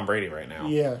for Tom Brady right now.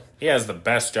 Yeah. He has the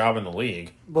best job in the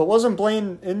league. But wasn't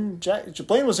Blaine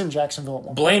Blaine was in Jacksonville at one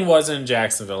point. Blaine was in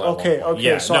Jacksonville at one point. Okay.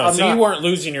 Yeah, so you weren't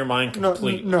losing your mind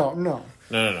completely. No.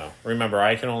 Remember,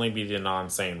 I can only be the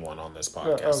non-sane one on this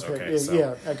podcast.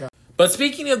 Yeah, I got it. But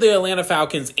speaking of the Atlanta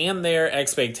Falcons and their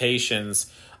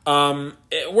expectations,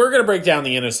 we're going to break down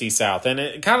the NFC South,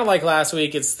 and kind of like last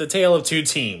week, it's the tale of two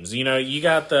teams. You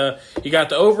got the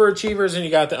overachievers and you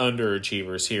got the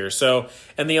underachievers here. So,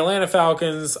 and the Atlanta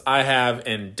Falcons, I have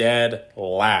in dead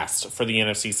last for the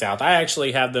NFC South. I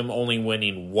actually have them only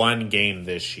winning 1 game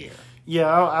this year. Yeah,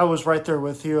 I was right there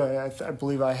with you. I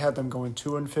believe I had them going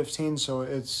 2-15. So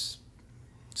it's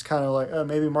kind of like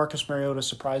maybe Marcus Mariota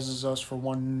surprises us for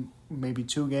 1, maybe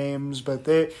 2 games, but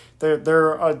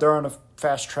they're on a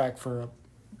fast track for a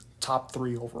top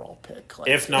 3 overall pick,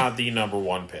 if not the number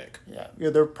 1 pick. Yeah,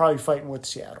 they're probably fighting with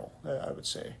Seattle, I would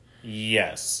say.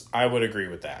 Yes, I would agree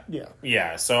with that.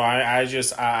 Yeah. So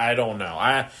I don't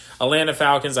know. Atlanta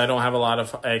Falcons, I don't have a lot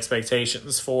of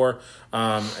expectations for.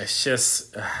 It's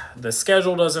just the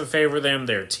schedule doesn't favor them.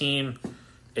 Their team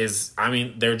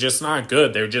they're just not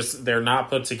good. They're not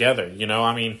put together.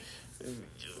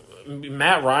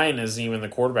 Matt Ryan isn't even the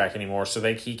quarterback anymore, so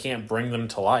he can't bring them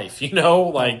to life, you know?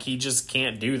 Like, he just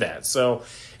can't do that. So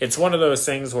it's one of those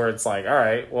things where it's like, all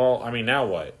right, well, I mean, now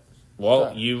what?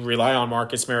 Well, you rely on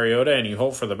Marcus Mariota and you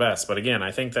hope for the best. But again,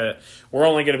 I think that we're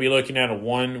only going to be looking at a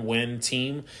 1-win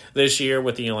team this year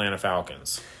with the Atlanta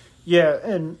Falcons. Yeah,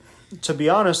 and to be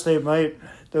honest, they're going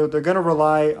to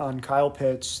rely on Kyle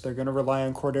Pitts. They're going to rely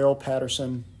on Cordero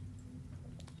Patterson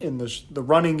in the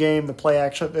running game, the play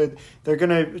action. They're going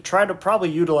to try to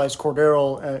probably utilize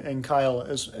Cordero and Kyle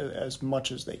as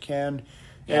much as they can.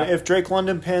 Yeah. And if Drake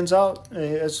London pans out,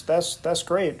 that's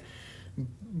great.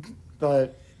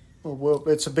 But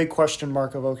it's a big question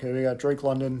mark of, okay, we got Drake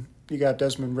London, you got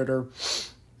Desmond Ridder.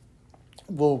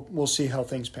 We'll see how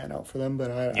things pan out for them,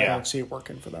 but I don't see it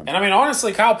working for them. And I mean,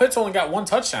 honestly, Kyle Pitts only got 1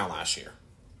 touchdown last year.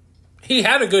 He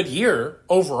had a good year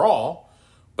overall,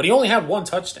 but he only had 1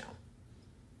 touchdown.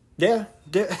 Yeah.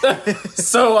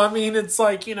 So, I mean, it's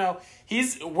like, you know,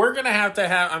 we're going to have,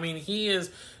 I mean, he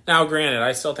is, now granted,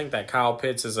 I still think that Kyle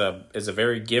Pitts is a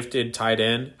very gifted tight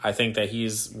end. I think that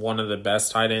he's one of the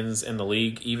best tight ends in the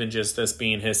league, even just this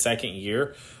being his second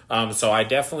year. So I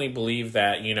definitely believe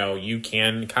that, you know, you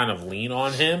can kind of lean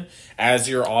on him as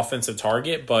your offensive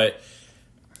target, but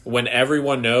when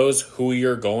everyone knows who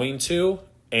you're going to,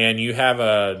 and you have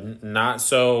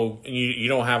you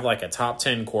don't have like a top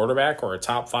 10 quarterback or a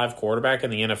top 5 quarterback in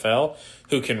the NFL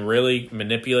who can really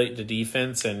manipulate the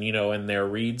defense and, you know, and their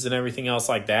reads and everything else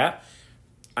like that,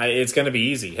 it's going to be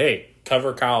easy. Hey,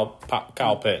 cover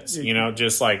Kyle Pitts, you know,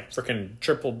 just like freaking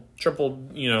triple,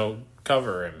 you know,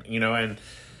 cover him, you know, and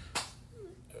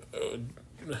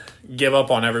give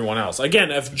up on everyone else.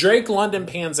 Again, if Drake London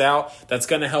pans out, that's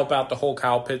going to help out the whole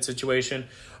Kyle Pitts situation.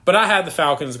 But I had the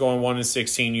Falcons going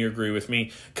 1-16. You agree with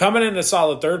me. Coming into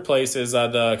solid third place is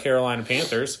the Carolina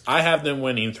Panthers. I have them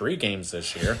winning 3 games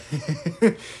this year.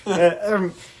 I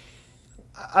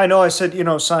know I said, you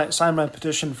know, sign my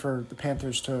petition for the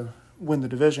Panthers to win the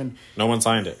division. No one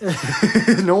signed it.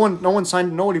 No one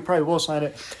signed. Nobody probably will sign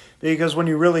it because when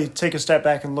you really take a step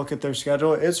back and look at their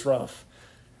schedule, it's rough.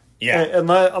 Yeah.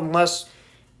 Unless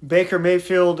Baker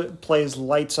Mayfield plays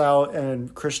lights out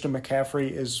and Christian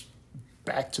McCaffrey is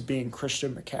back to being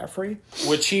Christian McCaffrey.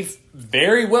 Which he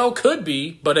very well could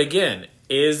be, but again,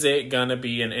 is it going to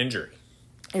be an injury?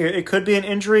 It could be an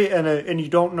injury, and you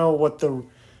don't know what the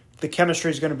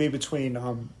chemistry is going to be between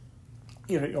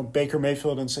you know Baker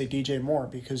Mayfield and, say, DJ Moore,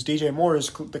 because DJ Moore is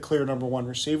the clear number 1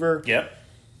 receiver. Yep.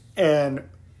 And,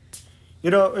 you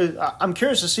know, I'm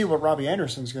curious to see what Robbie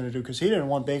Anderson's going to do because he didn't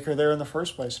want Baker there in the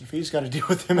first place, and if he's got to deal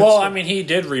with him. Well, I mean, he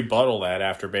did rebuttal that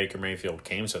after Baker Mayfield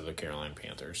came to the Carolina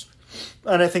Panthers.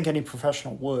 And I think any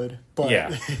professional would, but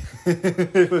yeah.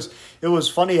 it was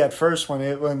funny at first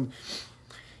when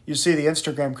you see the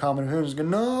Instagram comment, who's going,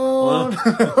 no,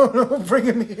 bring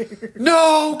him here.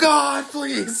 No, God,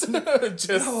 please.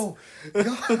 No,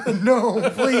 God, no,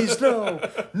 please, no.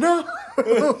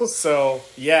 So,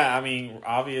 yeah, I mean,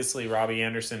 obviously Robbie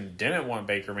Anderson didn't want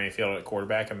Baker Mayfield at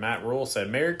quarterback, and Matt Rule said,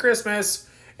 Merry Christmas,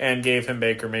 and gave him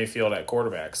Baker Mayfield at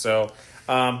quarterback. So,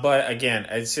 but again,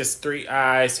 it's just 3.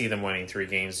 I see them winning 3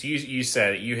 games. You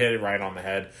said it. You hit it right on the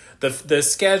head. The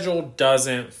schedule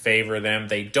doesn't favor them.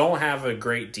 They don't have a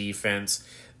great defense.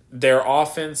 Their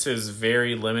offense is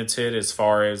very limited as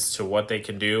far as to what they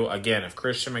can do. Again, if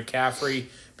Christian McCaffrey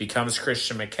becomes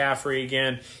Christian McCaffrey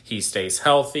again, he stays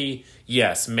healthy,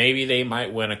 yes, maybe they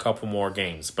might win a couple more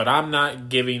games. But I'm not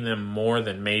giving them more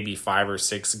than maybe 5 or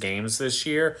 6 games this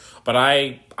year. But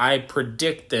I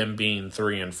predict them being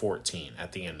 3-14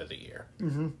 at the end of the year.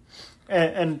 Mm-hmm.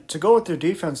 And to go with their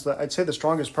defense, I'd say the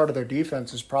strongest part of their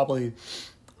defense is probably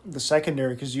the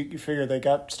secondary because you figure they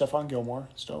got Stephon Gilmore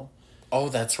still. Oh,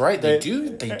 that's right. They do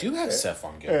have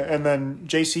Stephon Gilmore. And then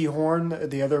J.C. Horn,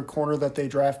 the other corner that they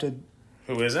drafted.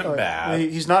 Who isn't bad.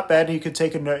 He's not bad. He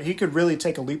could really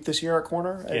take a leap this year at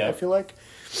corner, yeah. I feel like.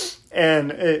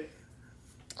 And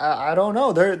I don't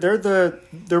know.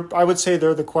 I would say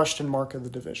they're the question mark of the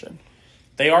division.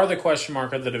 They are the question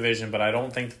mark of the division, but I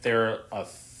don't think that they're a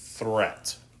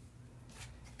threat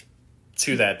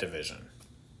to that division.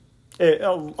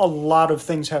 A lot of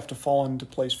things have to fall into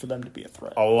place for them to be a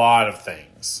threat. A lot of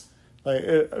things.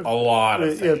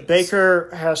 Baker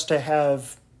has to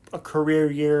have a career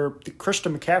year.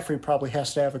 Christian McCaffrey probably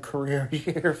has to have a career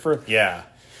year for. Yeah,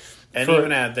 and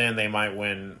even at then they might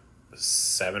win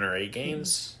 7 or 8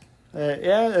 games.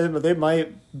 They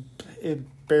might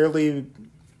barely.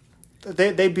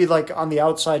 They'd be like on the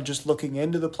outside, just looking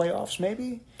into the playoffs,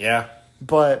 maybe. Yeah,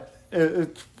 but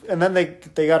and then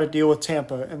they got to deal with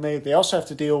Tampa, and they also have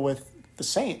to deal with the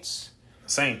Saints.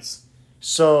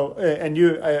 So, and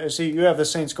I see you have the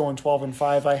Saints going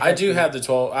 12-5. I do have the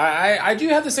 12. I do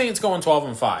have the Saints going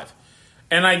 12-5.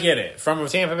 And I get it. From a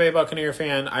Tampa Bay Buccaneer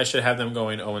fan, I should have them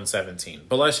going 0-17.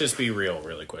 But let's just be real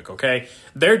really quick, okay?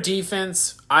 Their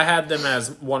defense, I had them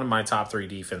as one of my top 3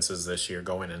 defenses this year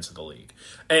going into the league.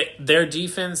 Their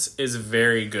defense is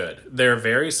very good. They're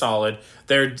very solid.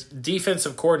 Their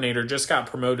defensive coordinator just got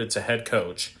promoted to head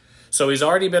coach. So he's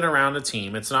already been around the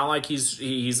team. It's not like he's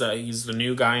the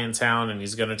new guy in town and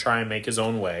he's going to try and make his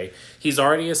own way. He's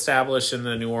already established in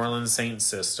the New Orleans Saints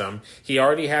system. He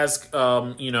already has,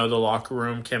 the locker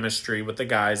room chemistry with the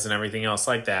guys and everything else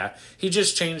like that. He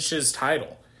just changed his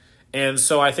title. And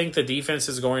so I think the defense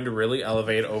is going to really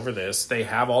elevate over this. They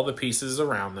have all the pieces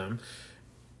around them.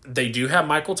 They do have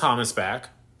Michael Thomas back.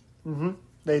 Mm-hmm.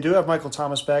 They do have Michael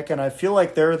Thomas back, and I feel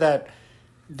like they're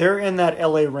in that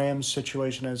LA Rams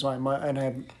situation as I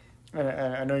know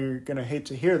you're going to hate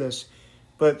to hear this,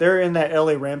 but they're in that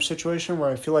LA Rams situation where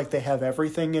I feel like they have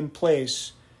everything in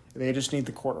place. They just need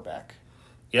the quarterback.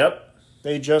 Yep.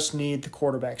 They just need the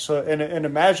quarterback. So, and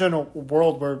imagine a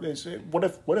world where what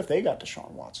if they got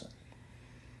Deshaun Watson?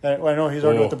 I know he's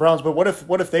already with the Browns, but what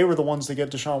if they were the ones to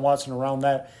get Deshaun Watson around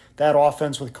that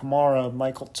offense with Kamara,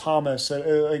 Michael Thomas?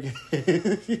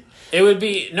 It would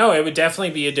definitely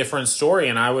be a different story,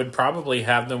 and I would probably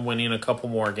have them winning a couple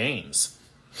more games.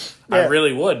 Yeah. I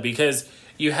really would, because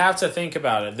you have to think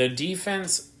about it. The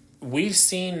defense we've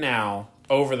seen now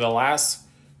over the last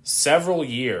several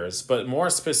years, but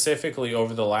more specifically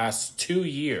over the last 2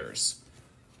 years,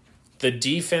 the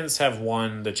defense have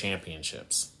won the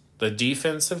championships. The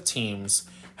defensive teams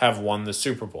have won the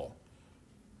Super Bowl.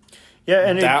 Yeah,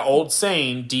 and that old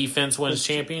saying, defense wins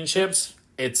championships,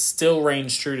 it still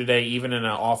reigns true today, even in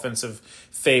an offensive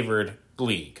favored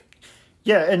league.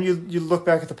 Yeah, and you look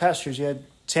back at the past years, you had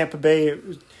Tampa Bay.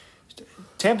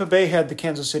 Tampa Bay had the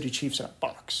Kansas City Chiefs in a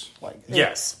box.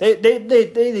 Yes, they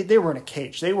were in a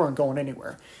cage. They weren't going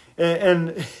anywhere.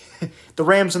 And the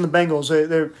Rams and the Bengals,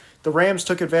 the Rams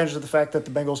took advantage of the fact that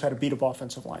the Bengals had a beat-up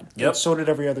offensive line. Yep. So did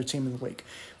every other team in the league.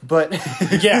 But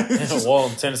yeah, well,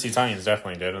 Tennessee Titans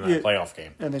definitely did in that playoff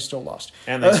game. And they still lost.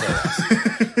 And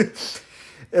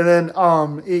then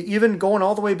even going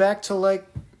all the way back to like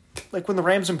when the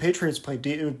Rams and Patriots played,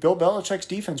 Bill Belichick's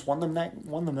defense won them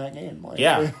that game.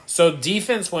 So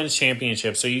defense wins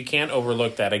championships, so you can't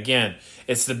overlook that. Again,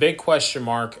 it's the big question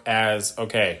mark as,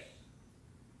 okay,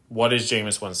 what is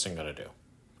Jameis Winston going to do?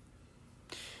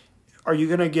 Are you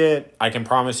going to get... I can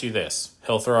promise you this.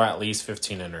 He'll throw at least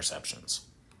 15 interceptions.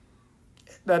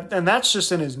 And that's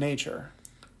just in his nature.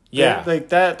 Yeah.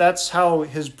 That's how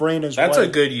his brain is That's wired.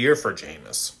 a good year for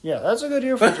Jameis. Yeah, that's a good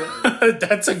year for Jameis.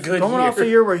 That's a good Coming year. off a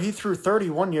year where he threw 30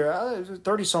 one year,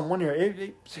 30-some one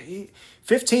year,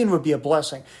 15 would be a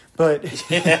blessing. But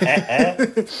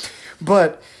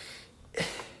but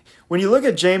when you look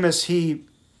at Jameis,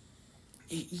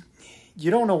 you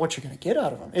don't know what you're going to get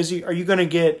out of him. Are you going to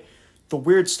get the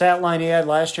weird stat line he had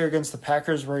last year against the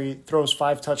Packers where he throws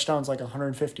 5 touchdowns, like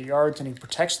 150 yards, and he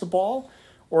protects the ball?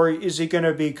 Or is he going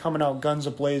to be coming out guns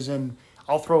a-blazing,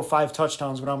 I'll throw 5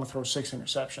 touchdowns, but I'm going to throw 6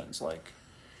 interceptions?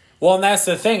 Well, and that's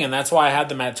the thing, and that's why I had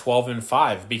them at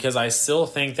 12-5, because I still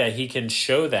think that he can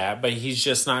show that, but he's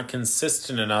just not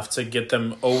consistent enough to get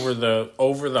them over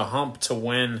the hump to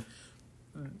win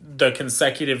the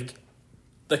consecutive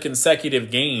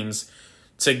games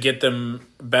to get them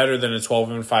better than a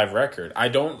 12-5 record.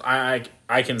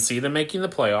 I can see them making the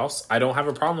playoffs. I don't have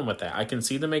a problem with that. I can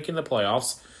see them making the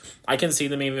playoffs. I can see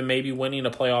them even maybe winning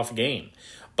a playoff game.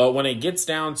 But when it gets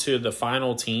down to the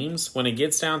final teams, when it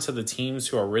gets down to the teams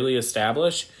who are really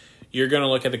established, you're going to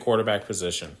look at the quarterback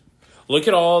position. Look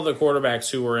at all the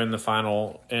quarterbacks who were in the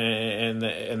final in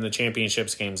the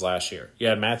championships games last year. You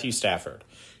had Matthew Stafford.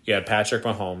 You had Patrick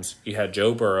Mahomes. You had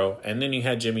Joe Burrow. And then you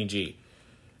had Jimmy G.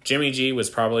 Jimmy G was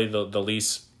probably the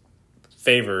least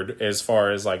favored as far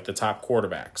as like the top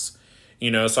quarterbacks.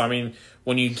 So I mean,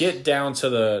 when you get down to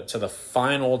the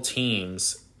final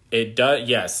teams, it does.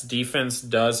 Yes, defense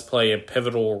does play a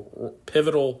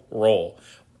pivotal role,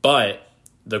 but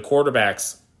the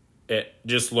quarterbacks,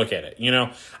 just look at it.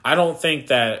 I don't think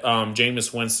that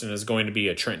Jameis Winston is going to be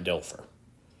a Trent Dilfer,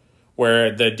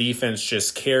 where the defense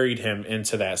just carried him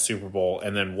into that Super Bowl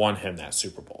and then won him that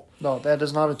Super Bowl. No, that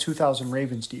is not a 2000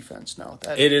 Ravens defense. No,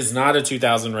 it is not a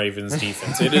 2000 Ravens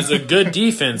defense. It is a good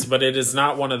defense, but it is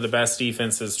not one of the best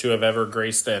defenses to have ever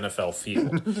graced the NFL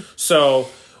field. So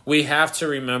we have to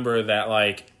remember that,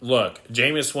 look,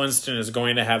 Jameis Winston is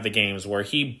going to have the games where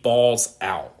he balls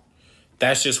out.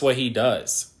 That's just what he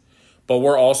does. But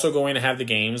we're also going to have the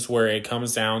games where it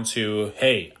comes down to,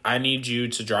 hey, I need you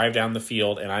to drive down the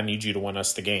field and I need you to win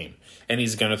us the game. And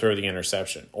he's going to throw the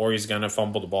interception, or he's going to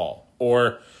fumble the ball,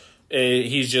 or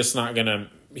he's just not going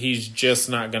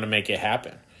to make it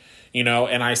happen. You know,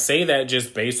 and I say that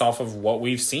just based off of what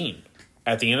we've seen.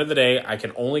 At the end of the day, I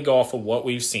can only go off of what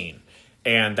we've seen.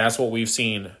 And that's what we've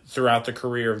seen throughout the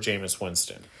career of Jameis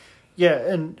Winston. Yeah,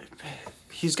 and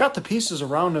he's got the pieces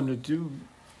around him to do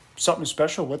something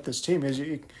special with this team.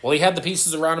 Well, he had the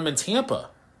pieces around him in Tampa.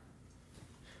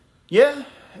 Yeah.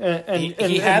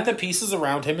 He had the pieces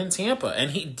around him in Tampa, and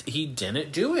he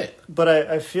didn't do it. But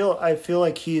I feel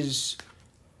like he's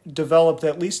developed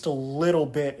at least a little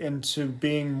bit into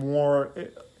being more,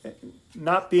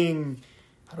 not being,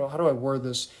 how do I word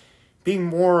this? Being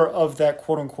more of that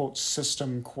quote-unquote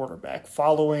system quarterback,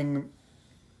 following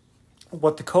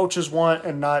what the coaches want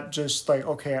and not just like,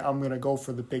 okay, I'm going to go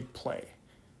for the big play,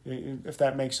 if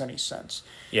that makes any sense.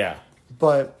 Yeah.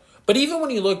 But even when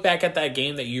you look back at that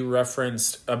game that you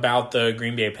referenced about the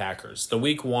Green Bay Packers, the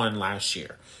week 1 last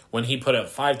year, when he put up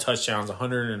 5 touchdowns,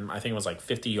 100 and I think it was like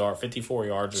 54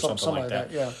 yards or something like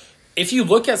that. Yeah. If you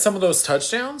look at some of those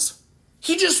touchdowns,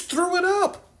 he just threw it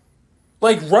up.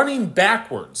 Like running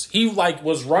backwards. He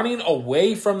was running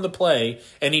away from the play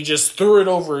and he just threw it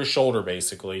over his shoulder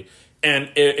basically.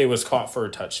 And it was caught for a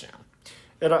touchdown.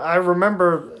 And I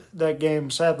remember that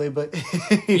game sadly, but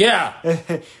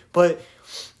yeah. But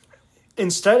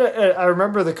instead, I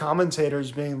remember the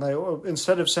commentators being like,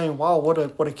 instead of saying, "Wow, what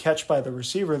a catch by the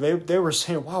receiver," they were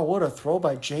saying, "Wow, what a throw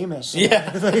by Jameis."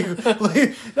 Yeah,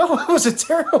 no, it was a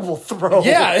terrible throw.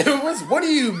 Yeah, it was. What do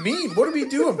you mean? What are we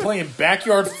doing? Playing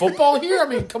backyard football here? I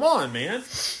mean, come on, man.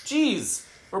 Jeez.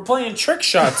 We're playing trick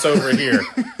shots over here.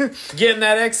 Getting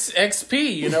that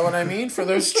XP, you know what I mean? For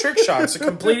those trick shots,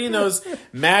 completing those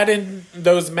Madden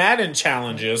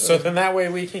challenges, so then that way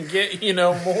we can get,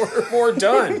 more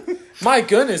done. My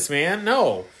goodness, man.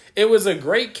 No. It was a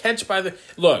great catch by the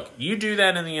look, you do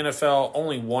that in the NFL,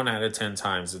 only 1 out of 10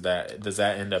 times does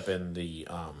that end up in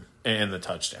the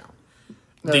touchdown.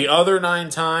 No. The other 9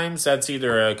 times, that's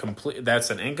either that's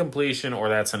an incompletion or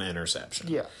that's an interception.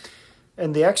 Yeah.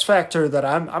 And the X factor that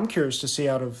I'm curious to see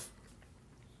out of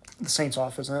the Saints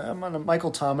offense, I'm on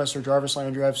Michael Thomas or Jarvis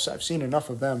Landry. I've seen enough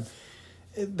of them.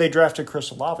 They drafted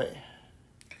Chris Olave.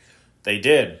 They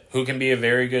did. Who can be a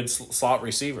very good slot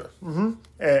receiver. Mm-hmm.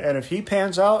 And if he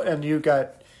pans out, and you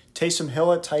got Taysom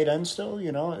Hill at tight end still, they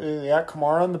got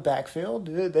Kamara in the backfield.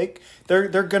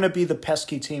 They're going to be the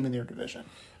pesky team in their division.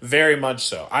 Very much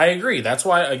so. I agree. That's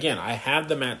why, again, I had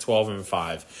them at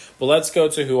 12-5. But let's go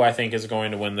to who I think is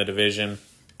going to win the division.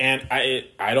 And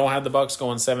I don't have the Bucs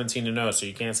going 17-0, so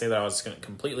you can't say that I was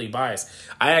completely biased.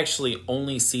 I actually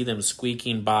only see them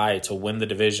squeaking by to win the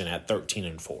division at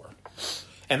 13-4.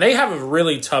 And they have a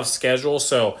really tough schedule,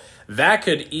 so that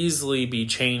could easily be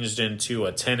changed into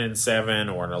a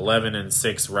 10-7 or an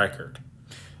 11-6 record.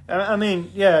 I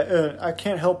mean, yeah, I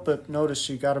can't help but notice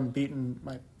you got them beating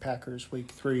my Packers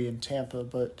week 3 in Tampa,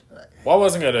 but... Well, I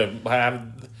wasn't going to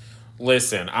have...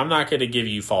 Listen, I'm not going to give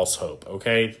you false hope,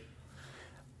 okay?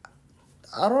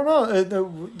 I don't know.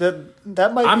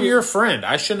 That might I'm be... your friend.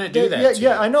 I shouldn't do that to you.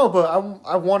 Yeah, I know, but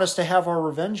I want us to have our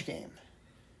revenge game.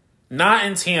 Not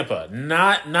in Tampa.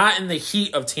 Not in the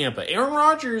heat of Tampa. Aaron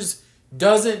Rodgers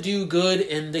doesn't do good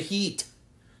in the heat.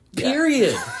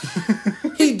 Period.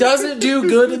 Yeah. He doesn't do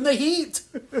good in the heat.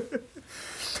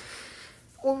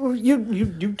 Well, you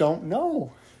don't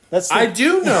know. I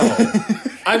do know.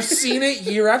 I've seen it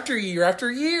year after year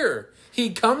after year.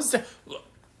 He comes to...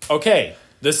 Okay,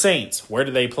 the Saints, where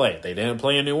do they play? They didn't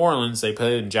play in New Orleans. They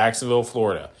played in Jacksonville,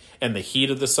 Florida. In the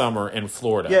heat of the summer in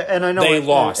Florida. Yeah, and I know... They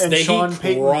lost. And they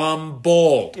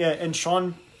crumbled. Yeah, and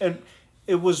Sean... And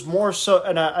it was more so...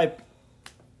 And I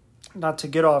not to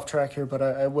get off track here, but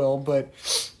I will. But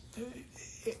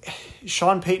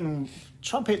Sean Payton's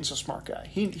a smart guy.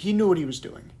 He knew what he was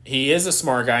doing. He is a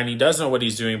smart guy, and he does know what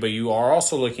he's doing, but you are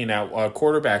also looking at a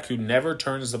quarterback who never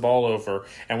turns the ball over.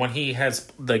 And when he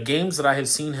has the games that I have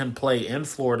seen him play in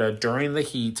Florida during the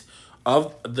heat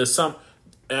of the summer,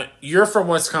 you're from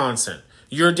Wisconsin.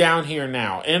 You're down here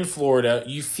now in Florida.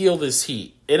 You feel this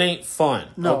heat. It ain't fun,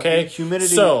 okay?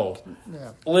 Humidity. So,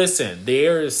 listen, the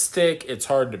air is thick. It's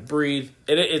hard to breathe.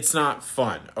 It's not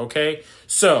fun, okay?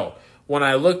 So, when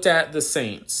I looked at the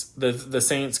Saints, the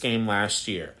Saints game last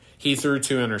year, he threw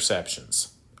 2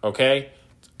 interceptions, okay?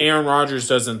 Aaron Rodgers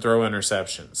doesn't throw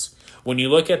interceptions. When you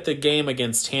look at the game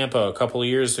against Tampa a couple of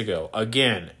years ago,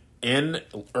 again,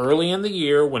 early in the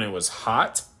year when it was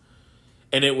hot,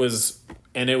 and it was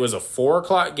a 4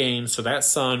 o'clock game, so that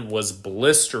sun was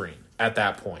blistering at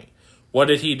that point. What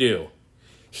did he do?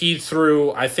 he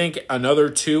threw, I think, another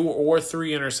 2 or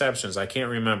 3 interceptions. I can't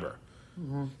remember.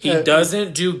 He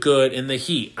doesn't do good in the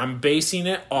heat. I'm basing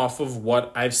it off of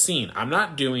what I've seen. I'm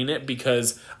not doing it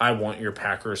because I want your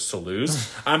Packers to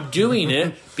lose. I'm doing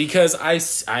it because I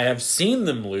have seen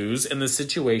them lose in the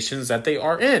situations that they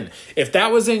are in. If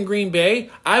that was in Green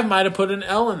Bay, I might have put an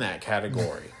L in that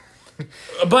category.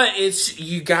 But it's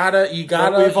you gotta.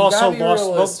 We've also lost,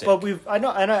 realistic. but I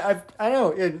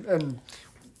know, and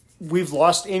we've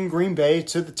lost in Green Bay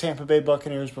to the Tampa Bay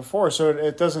Buccaneers before, so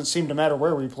it doesn't seem to matter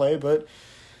where we play. But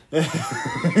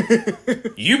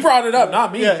you brought it up,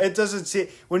 not me. Yeah, it doesn't see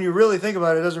when you really think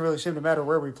about it. It doesn't really seem to matter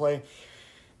where we play.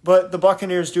 But the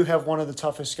Buccaneers do have one of the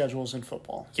toughest schedules in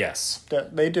football. Yes,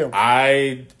 they do.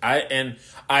 I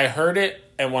heard it,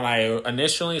 and when I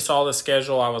initially saw the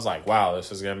schedule, I was like, "Wow,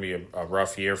 this is going to be a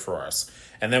rough year for us."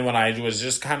 And then when I was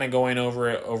just kind of going over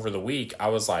it over the week, I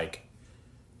was like,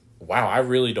 wow, I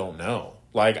really don't know.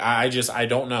 Like, I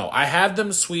don't know. I had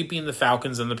them sweeping the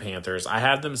Falcons and the Panthers. I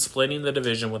had them splitting the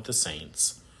division with the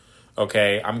Saints.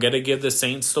 Okay, I'm going to give the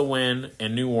Saints the win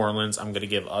in New Orleans. I'm going to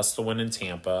give us the win in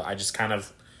Tampa. I just kind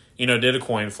of, did a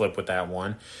coin flip with that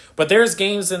one. But there's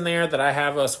games in there that I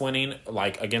have us winning,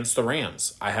 like against the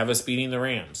Rams. I have us beating the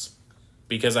Rams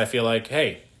because I feel like,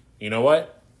 hey, you know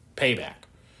what? Payback.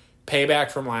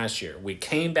 Payback from last year. We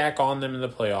came back on them in the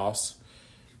playoffs.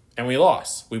 And we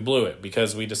lost. We blew it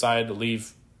because we decided to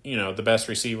leave, the best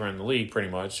receiver in the league pretty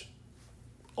much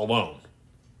alone.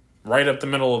 Right up the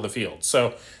middle of the field.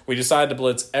 So we decided to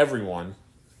blitz everyone.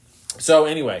 So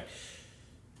anyway,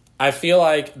 I feel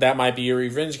like that might be a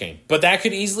revenge game. But that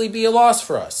could easily be a loss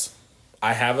for us.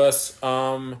 I have us,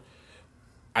 I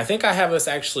think I have us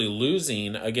actually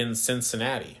losing against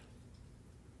Cincinnati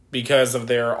because of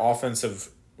their offensive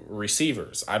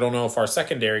receivers. I don't know if our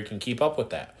secondary can keep up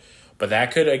with that. But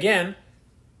that could, again,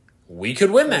 we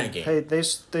could win that game. Hey, they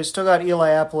still got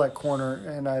Eli Apple at corner,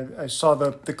 and I saw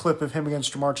the clip of him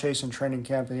against Jamar Chase in training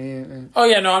camp. And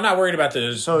I'm not worried about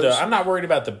I'm not worried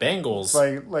about the Bengals.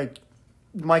 Like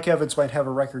Mike Evans might have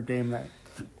a record game that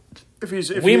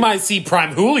we might see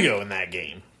prime Julio in that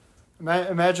game.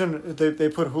 Imagine they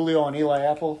put Julio on Eli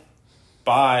Apple.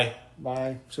 Bye.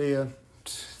 See ya.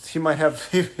 He might have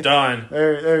done.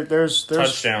 There's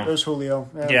touchdown. There's Julio.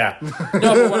 Yeah. No,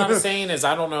 but what I'm saying is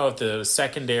I don't know if the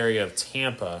secondary of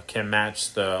Tampa can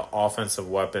match the offensive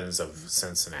weapons of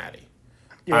Cincinnati.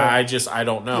 Yeah. I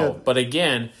don't know. Yeah. But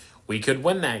again, we could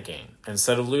win that game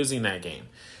instead of losing that game.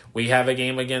 We have a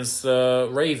game against the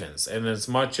Ravens, and as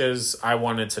much as I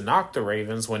wanted to knock the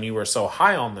Ravens when you were so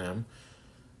high on them,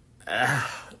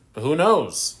 who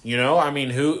knows?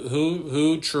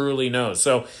 Who truly knows?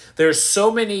 So there's so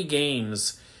many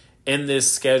games in this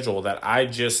schedule that I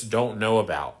just don't know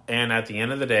about. And at the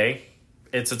end of the day,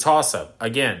 it's a toss-up.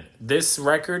 Again, this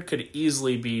record could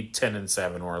easily be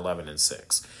 10-7 or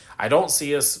 11-6. I don't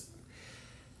see us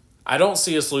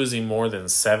losing more than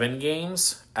 7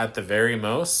 games at the very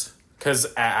most, because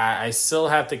I still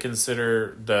have to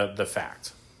consider the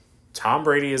fact. Tom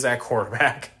Brady is at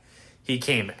quarterback. He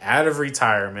came out of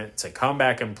retirement to come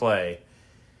back and play.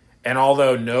 And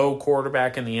although no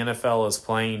quarterback in the NFL is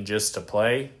playing just to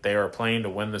play, they are playing to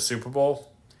win the Super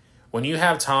Bowl. When you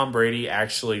have Tom Brady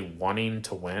actually wanting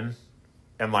to win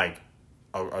and like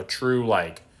a true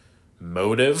like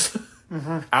motive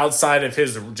outside of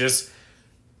his just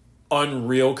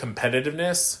unreal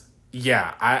competitiveness,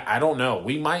 I don't know.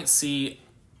 We might see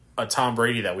a Tom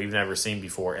Brady that we've never seen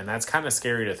before, and that's kind of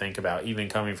scary to think about, even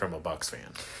coming from a Bucs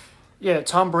fan. Yeah,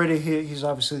 Tom Brady, he's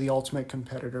obviously the ultimate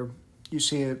competitor. You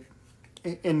see it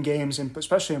in games, and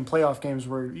especially in playoff games,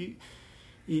 where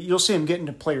you'll see him get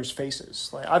into players' faces.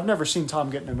 Like, I've never seen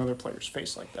Tom get in another player's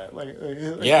face like that.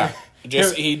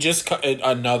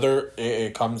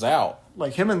 It comes out.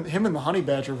 Like him and the Honey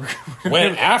Badger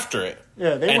went after it.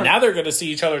 Yeah, now they're going to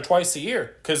see each other twice a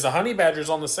year because the Honey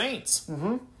Badger's on the Saints.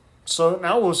 Mm-hmm. So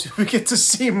now we get to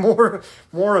see more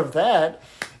of that.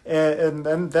 And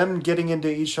then them getting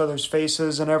into each other's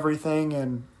faces and everything,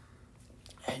 and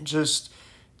just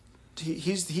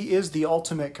he is the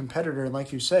ultimate competitor. And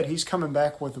like you said, he's coming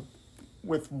back with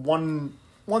one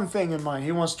thing in mind.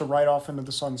 He wants to ride off into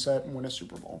the sunset and win a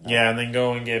Super Bowl. Yeah, and then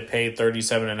go and get paid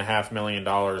 $37.5 million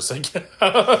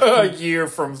a year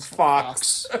from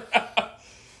Fox.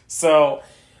 So,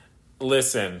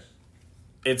 listen,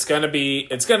 it's gonna be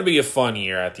a fun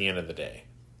year at the end of the day.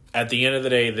 At the end of the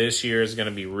day, this year is going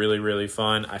to be really, really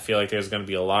fun. I feel like there's going to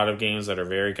be a lot of games that are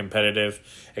very competitive,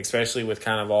 especially with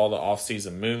kind of all the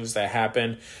offseason moves that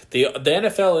happen. The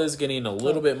NFL is getting a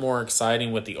little bit more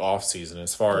exciting with the offseason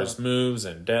as far as moves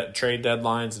and trade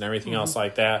deadlines and everything else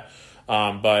like that.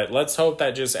 But let's hope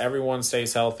that just everyone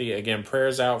stays healthy. Again,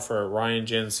 prayers out for Ryan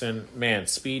Jensen. Man,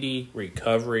 speedy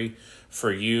recovery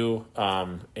for you.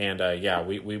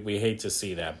 We hate to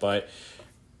see that. But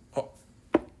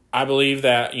I believe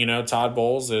that, Todd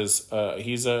Bowles is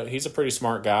he's a pretty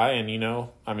smart guy.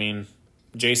 And,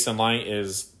 Jason Light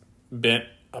has been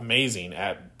amazing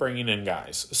at bringing in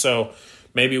guys. So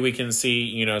maybe we can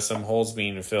see, some holes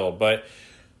being filled. But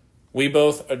we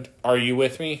both, are you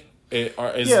with me?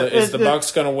 Is the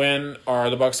Bucks going to win? Are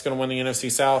the Bucks going to win the NFC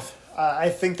South? I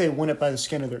think they win it by the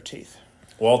skin of their teeth.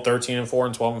 Well, 13-4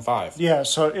 and 12-5. Yeah,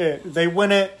 so they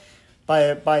win it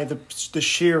by the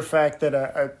sheer fact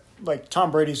that like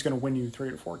Tom Brady's going to win you 3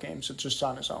 or 4 games. It's just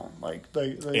on his own. Like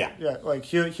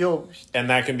he'll and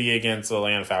that can be against the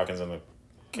Atlanta Falcons and the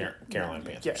Carolina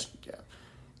Panthers.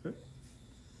 Yeah.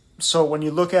 So when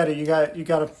you look at it, you got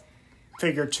to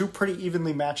figure 2 pretty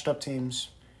evenly matched up teams.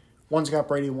 One's got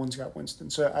Brady, one's got Winston.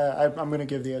 So I'm going to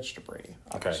give the edge to Brady,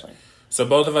 obviously. Okay. So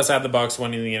both of us have the Bucks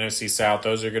winning the NFC South.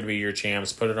 Those are going to be your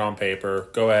champs. Put it on paper.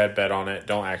 Go ahead, bet on it.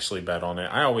 Don't actually bet on it.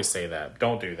 I always say that.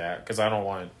 Don't do that because I don't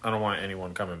want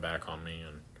anyone coming back on me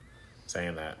and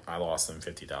saying that I lost them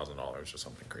 $50,000 or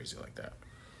something crazy like that.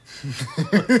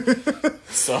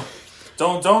 So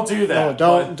don't do that.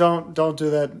 No, don't do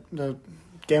that. No,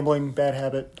 gambling, bad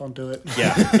habit. Don't do it.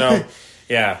 Yeah. No.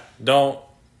 Yeah. Don't.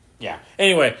 Yeah.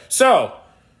 Anyway, so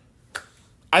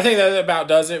I think that about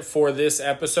does it for this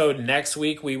episode. Next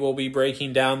week, we will be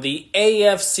breaking down the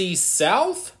AFC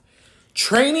South.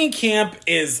 Training camp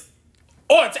is,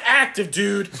 it's active,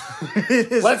 dude.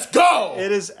 Let's go.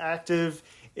 It is active.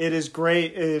 It is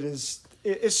great. It's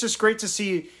just great to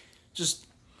see just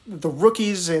the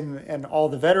rookies and all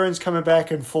the veterans coming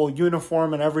back in full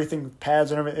uniform and everything, with pads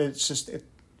and everything. It's just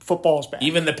football's back.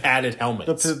 Even the padded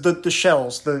helmets. The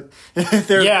shells. They're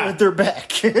back.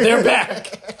 They're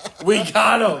back. We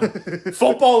got them.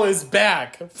 Football is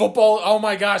back. Football, oh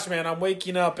my gosh, man. I'm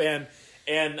waking up and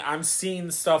I'm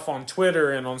seeing stuff on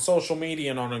Twitter and on social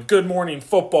media and on a Good Morning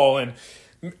Football, and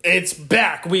it's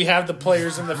back. We have the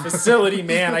players in the facility,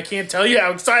 man. I can't tell you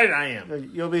how excited I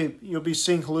am. You'll be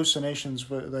seeing hallucinations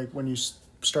when you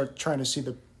start trying to see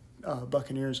the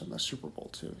Buccaneers in the Super Bowl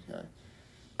too. Yeah.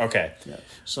 Okay. Yeah.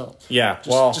 So. Yeah.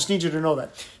 Just need you to know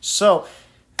that. So,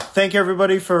 thank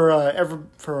everybody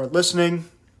for listening,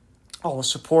 all the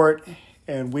support,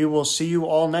 and we will see you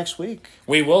all next week.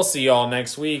 We will see you all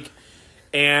next week,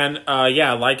 and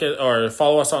like it or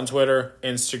follow us on Twitter,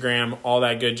 Instagram, all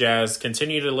that good jazz.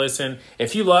 Continue to listen.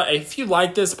 If you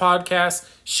like this podcast,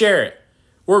 share it.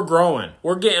 We're growing.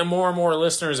 We're getting more and more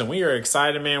listeners, and we are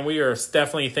excited, man. We are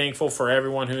definitely thankful for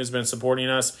everyone who has been supporting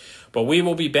us. But we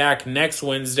will be back next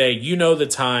Wednesday. You know the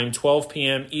time, 12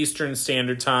 p.m. Eastern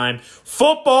Standard Time.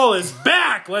 Football is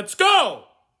back. Let's go.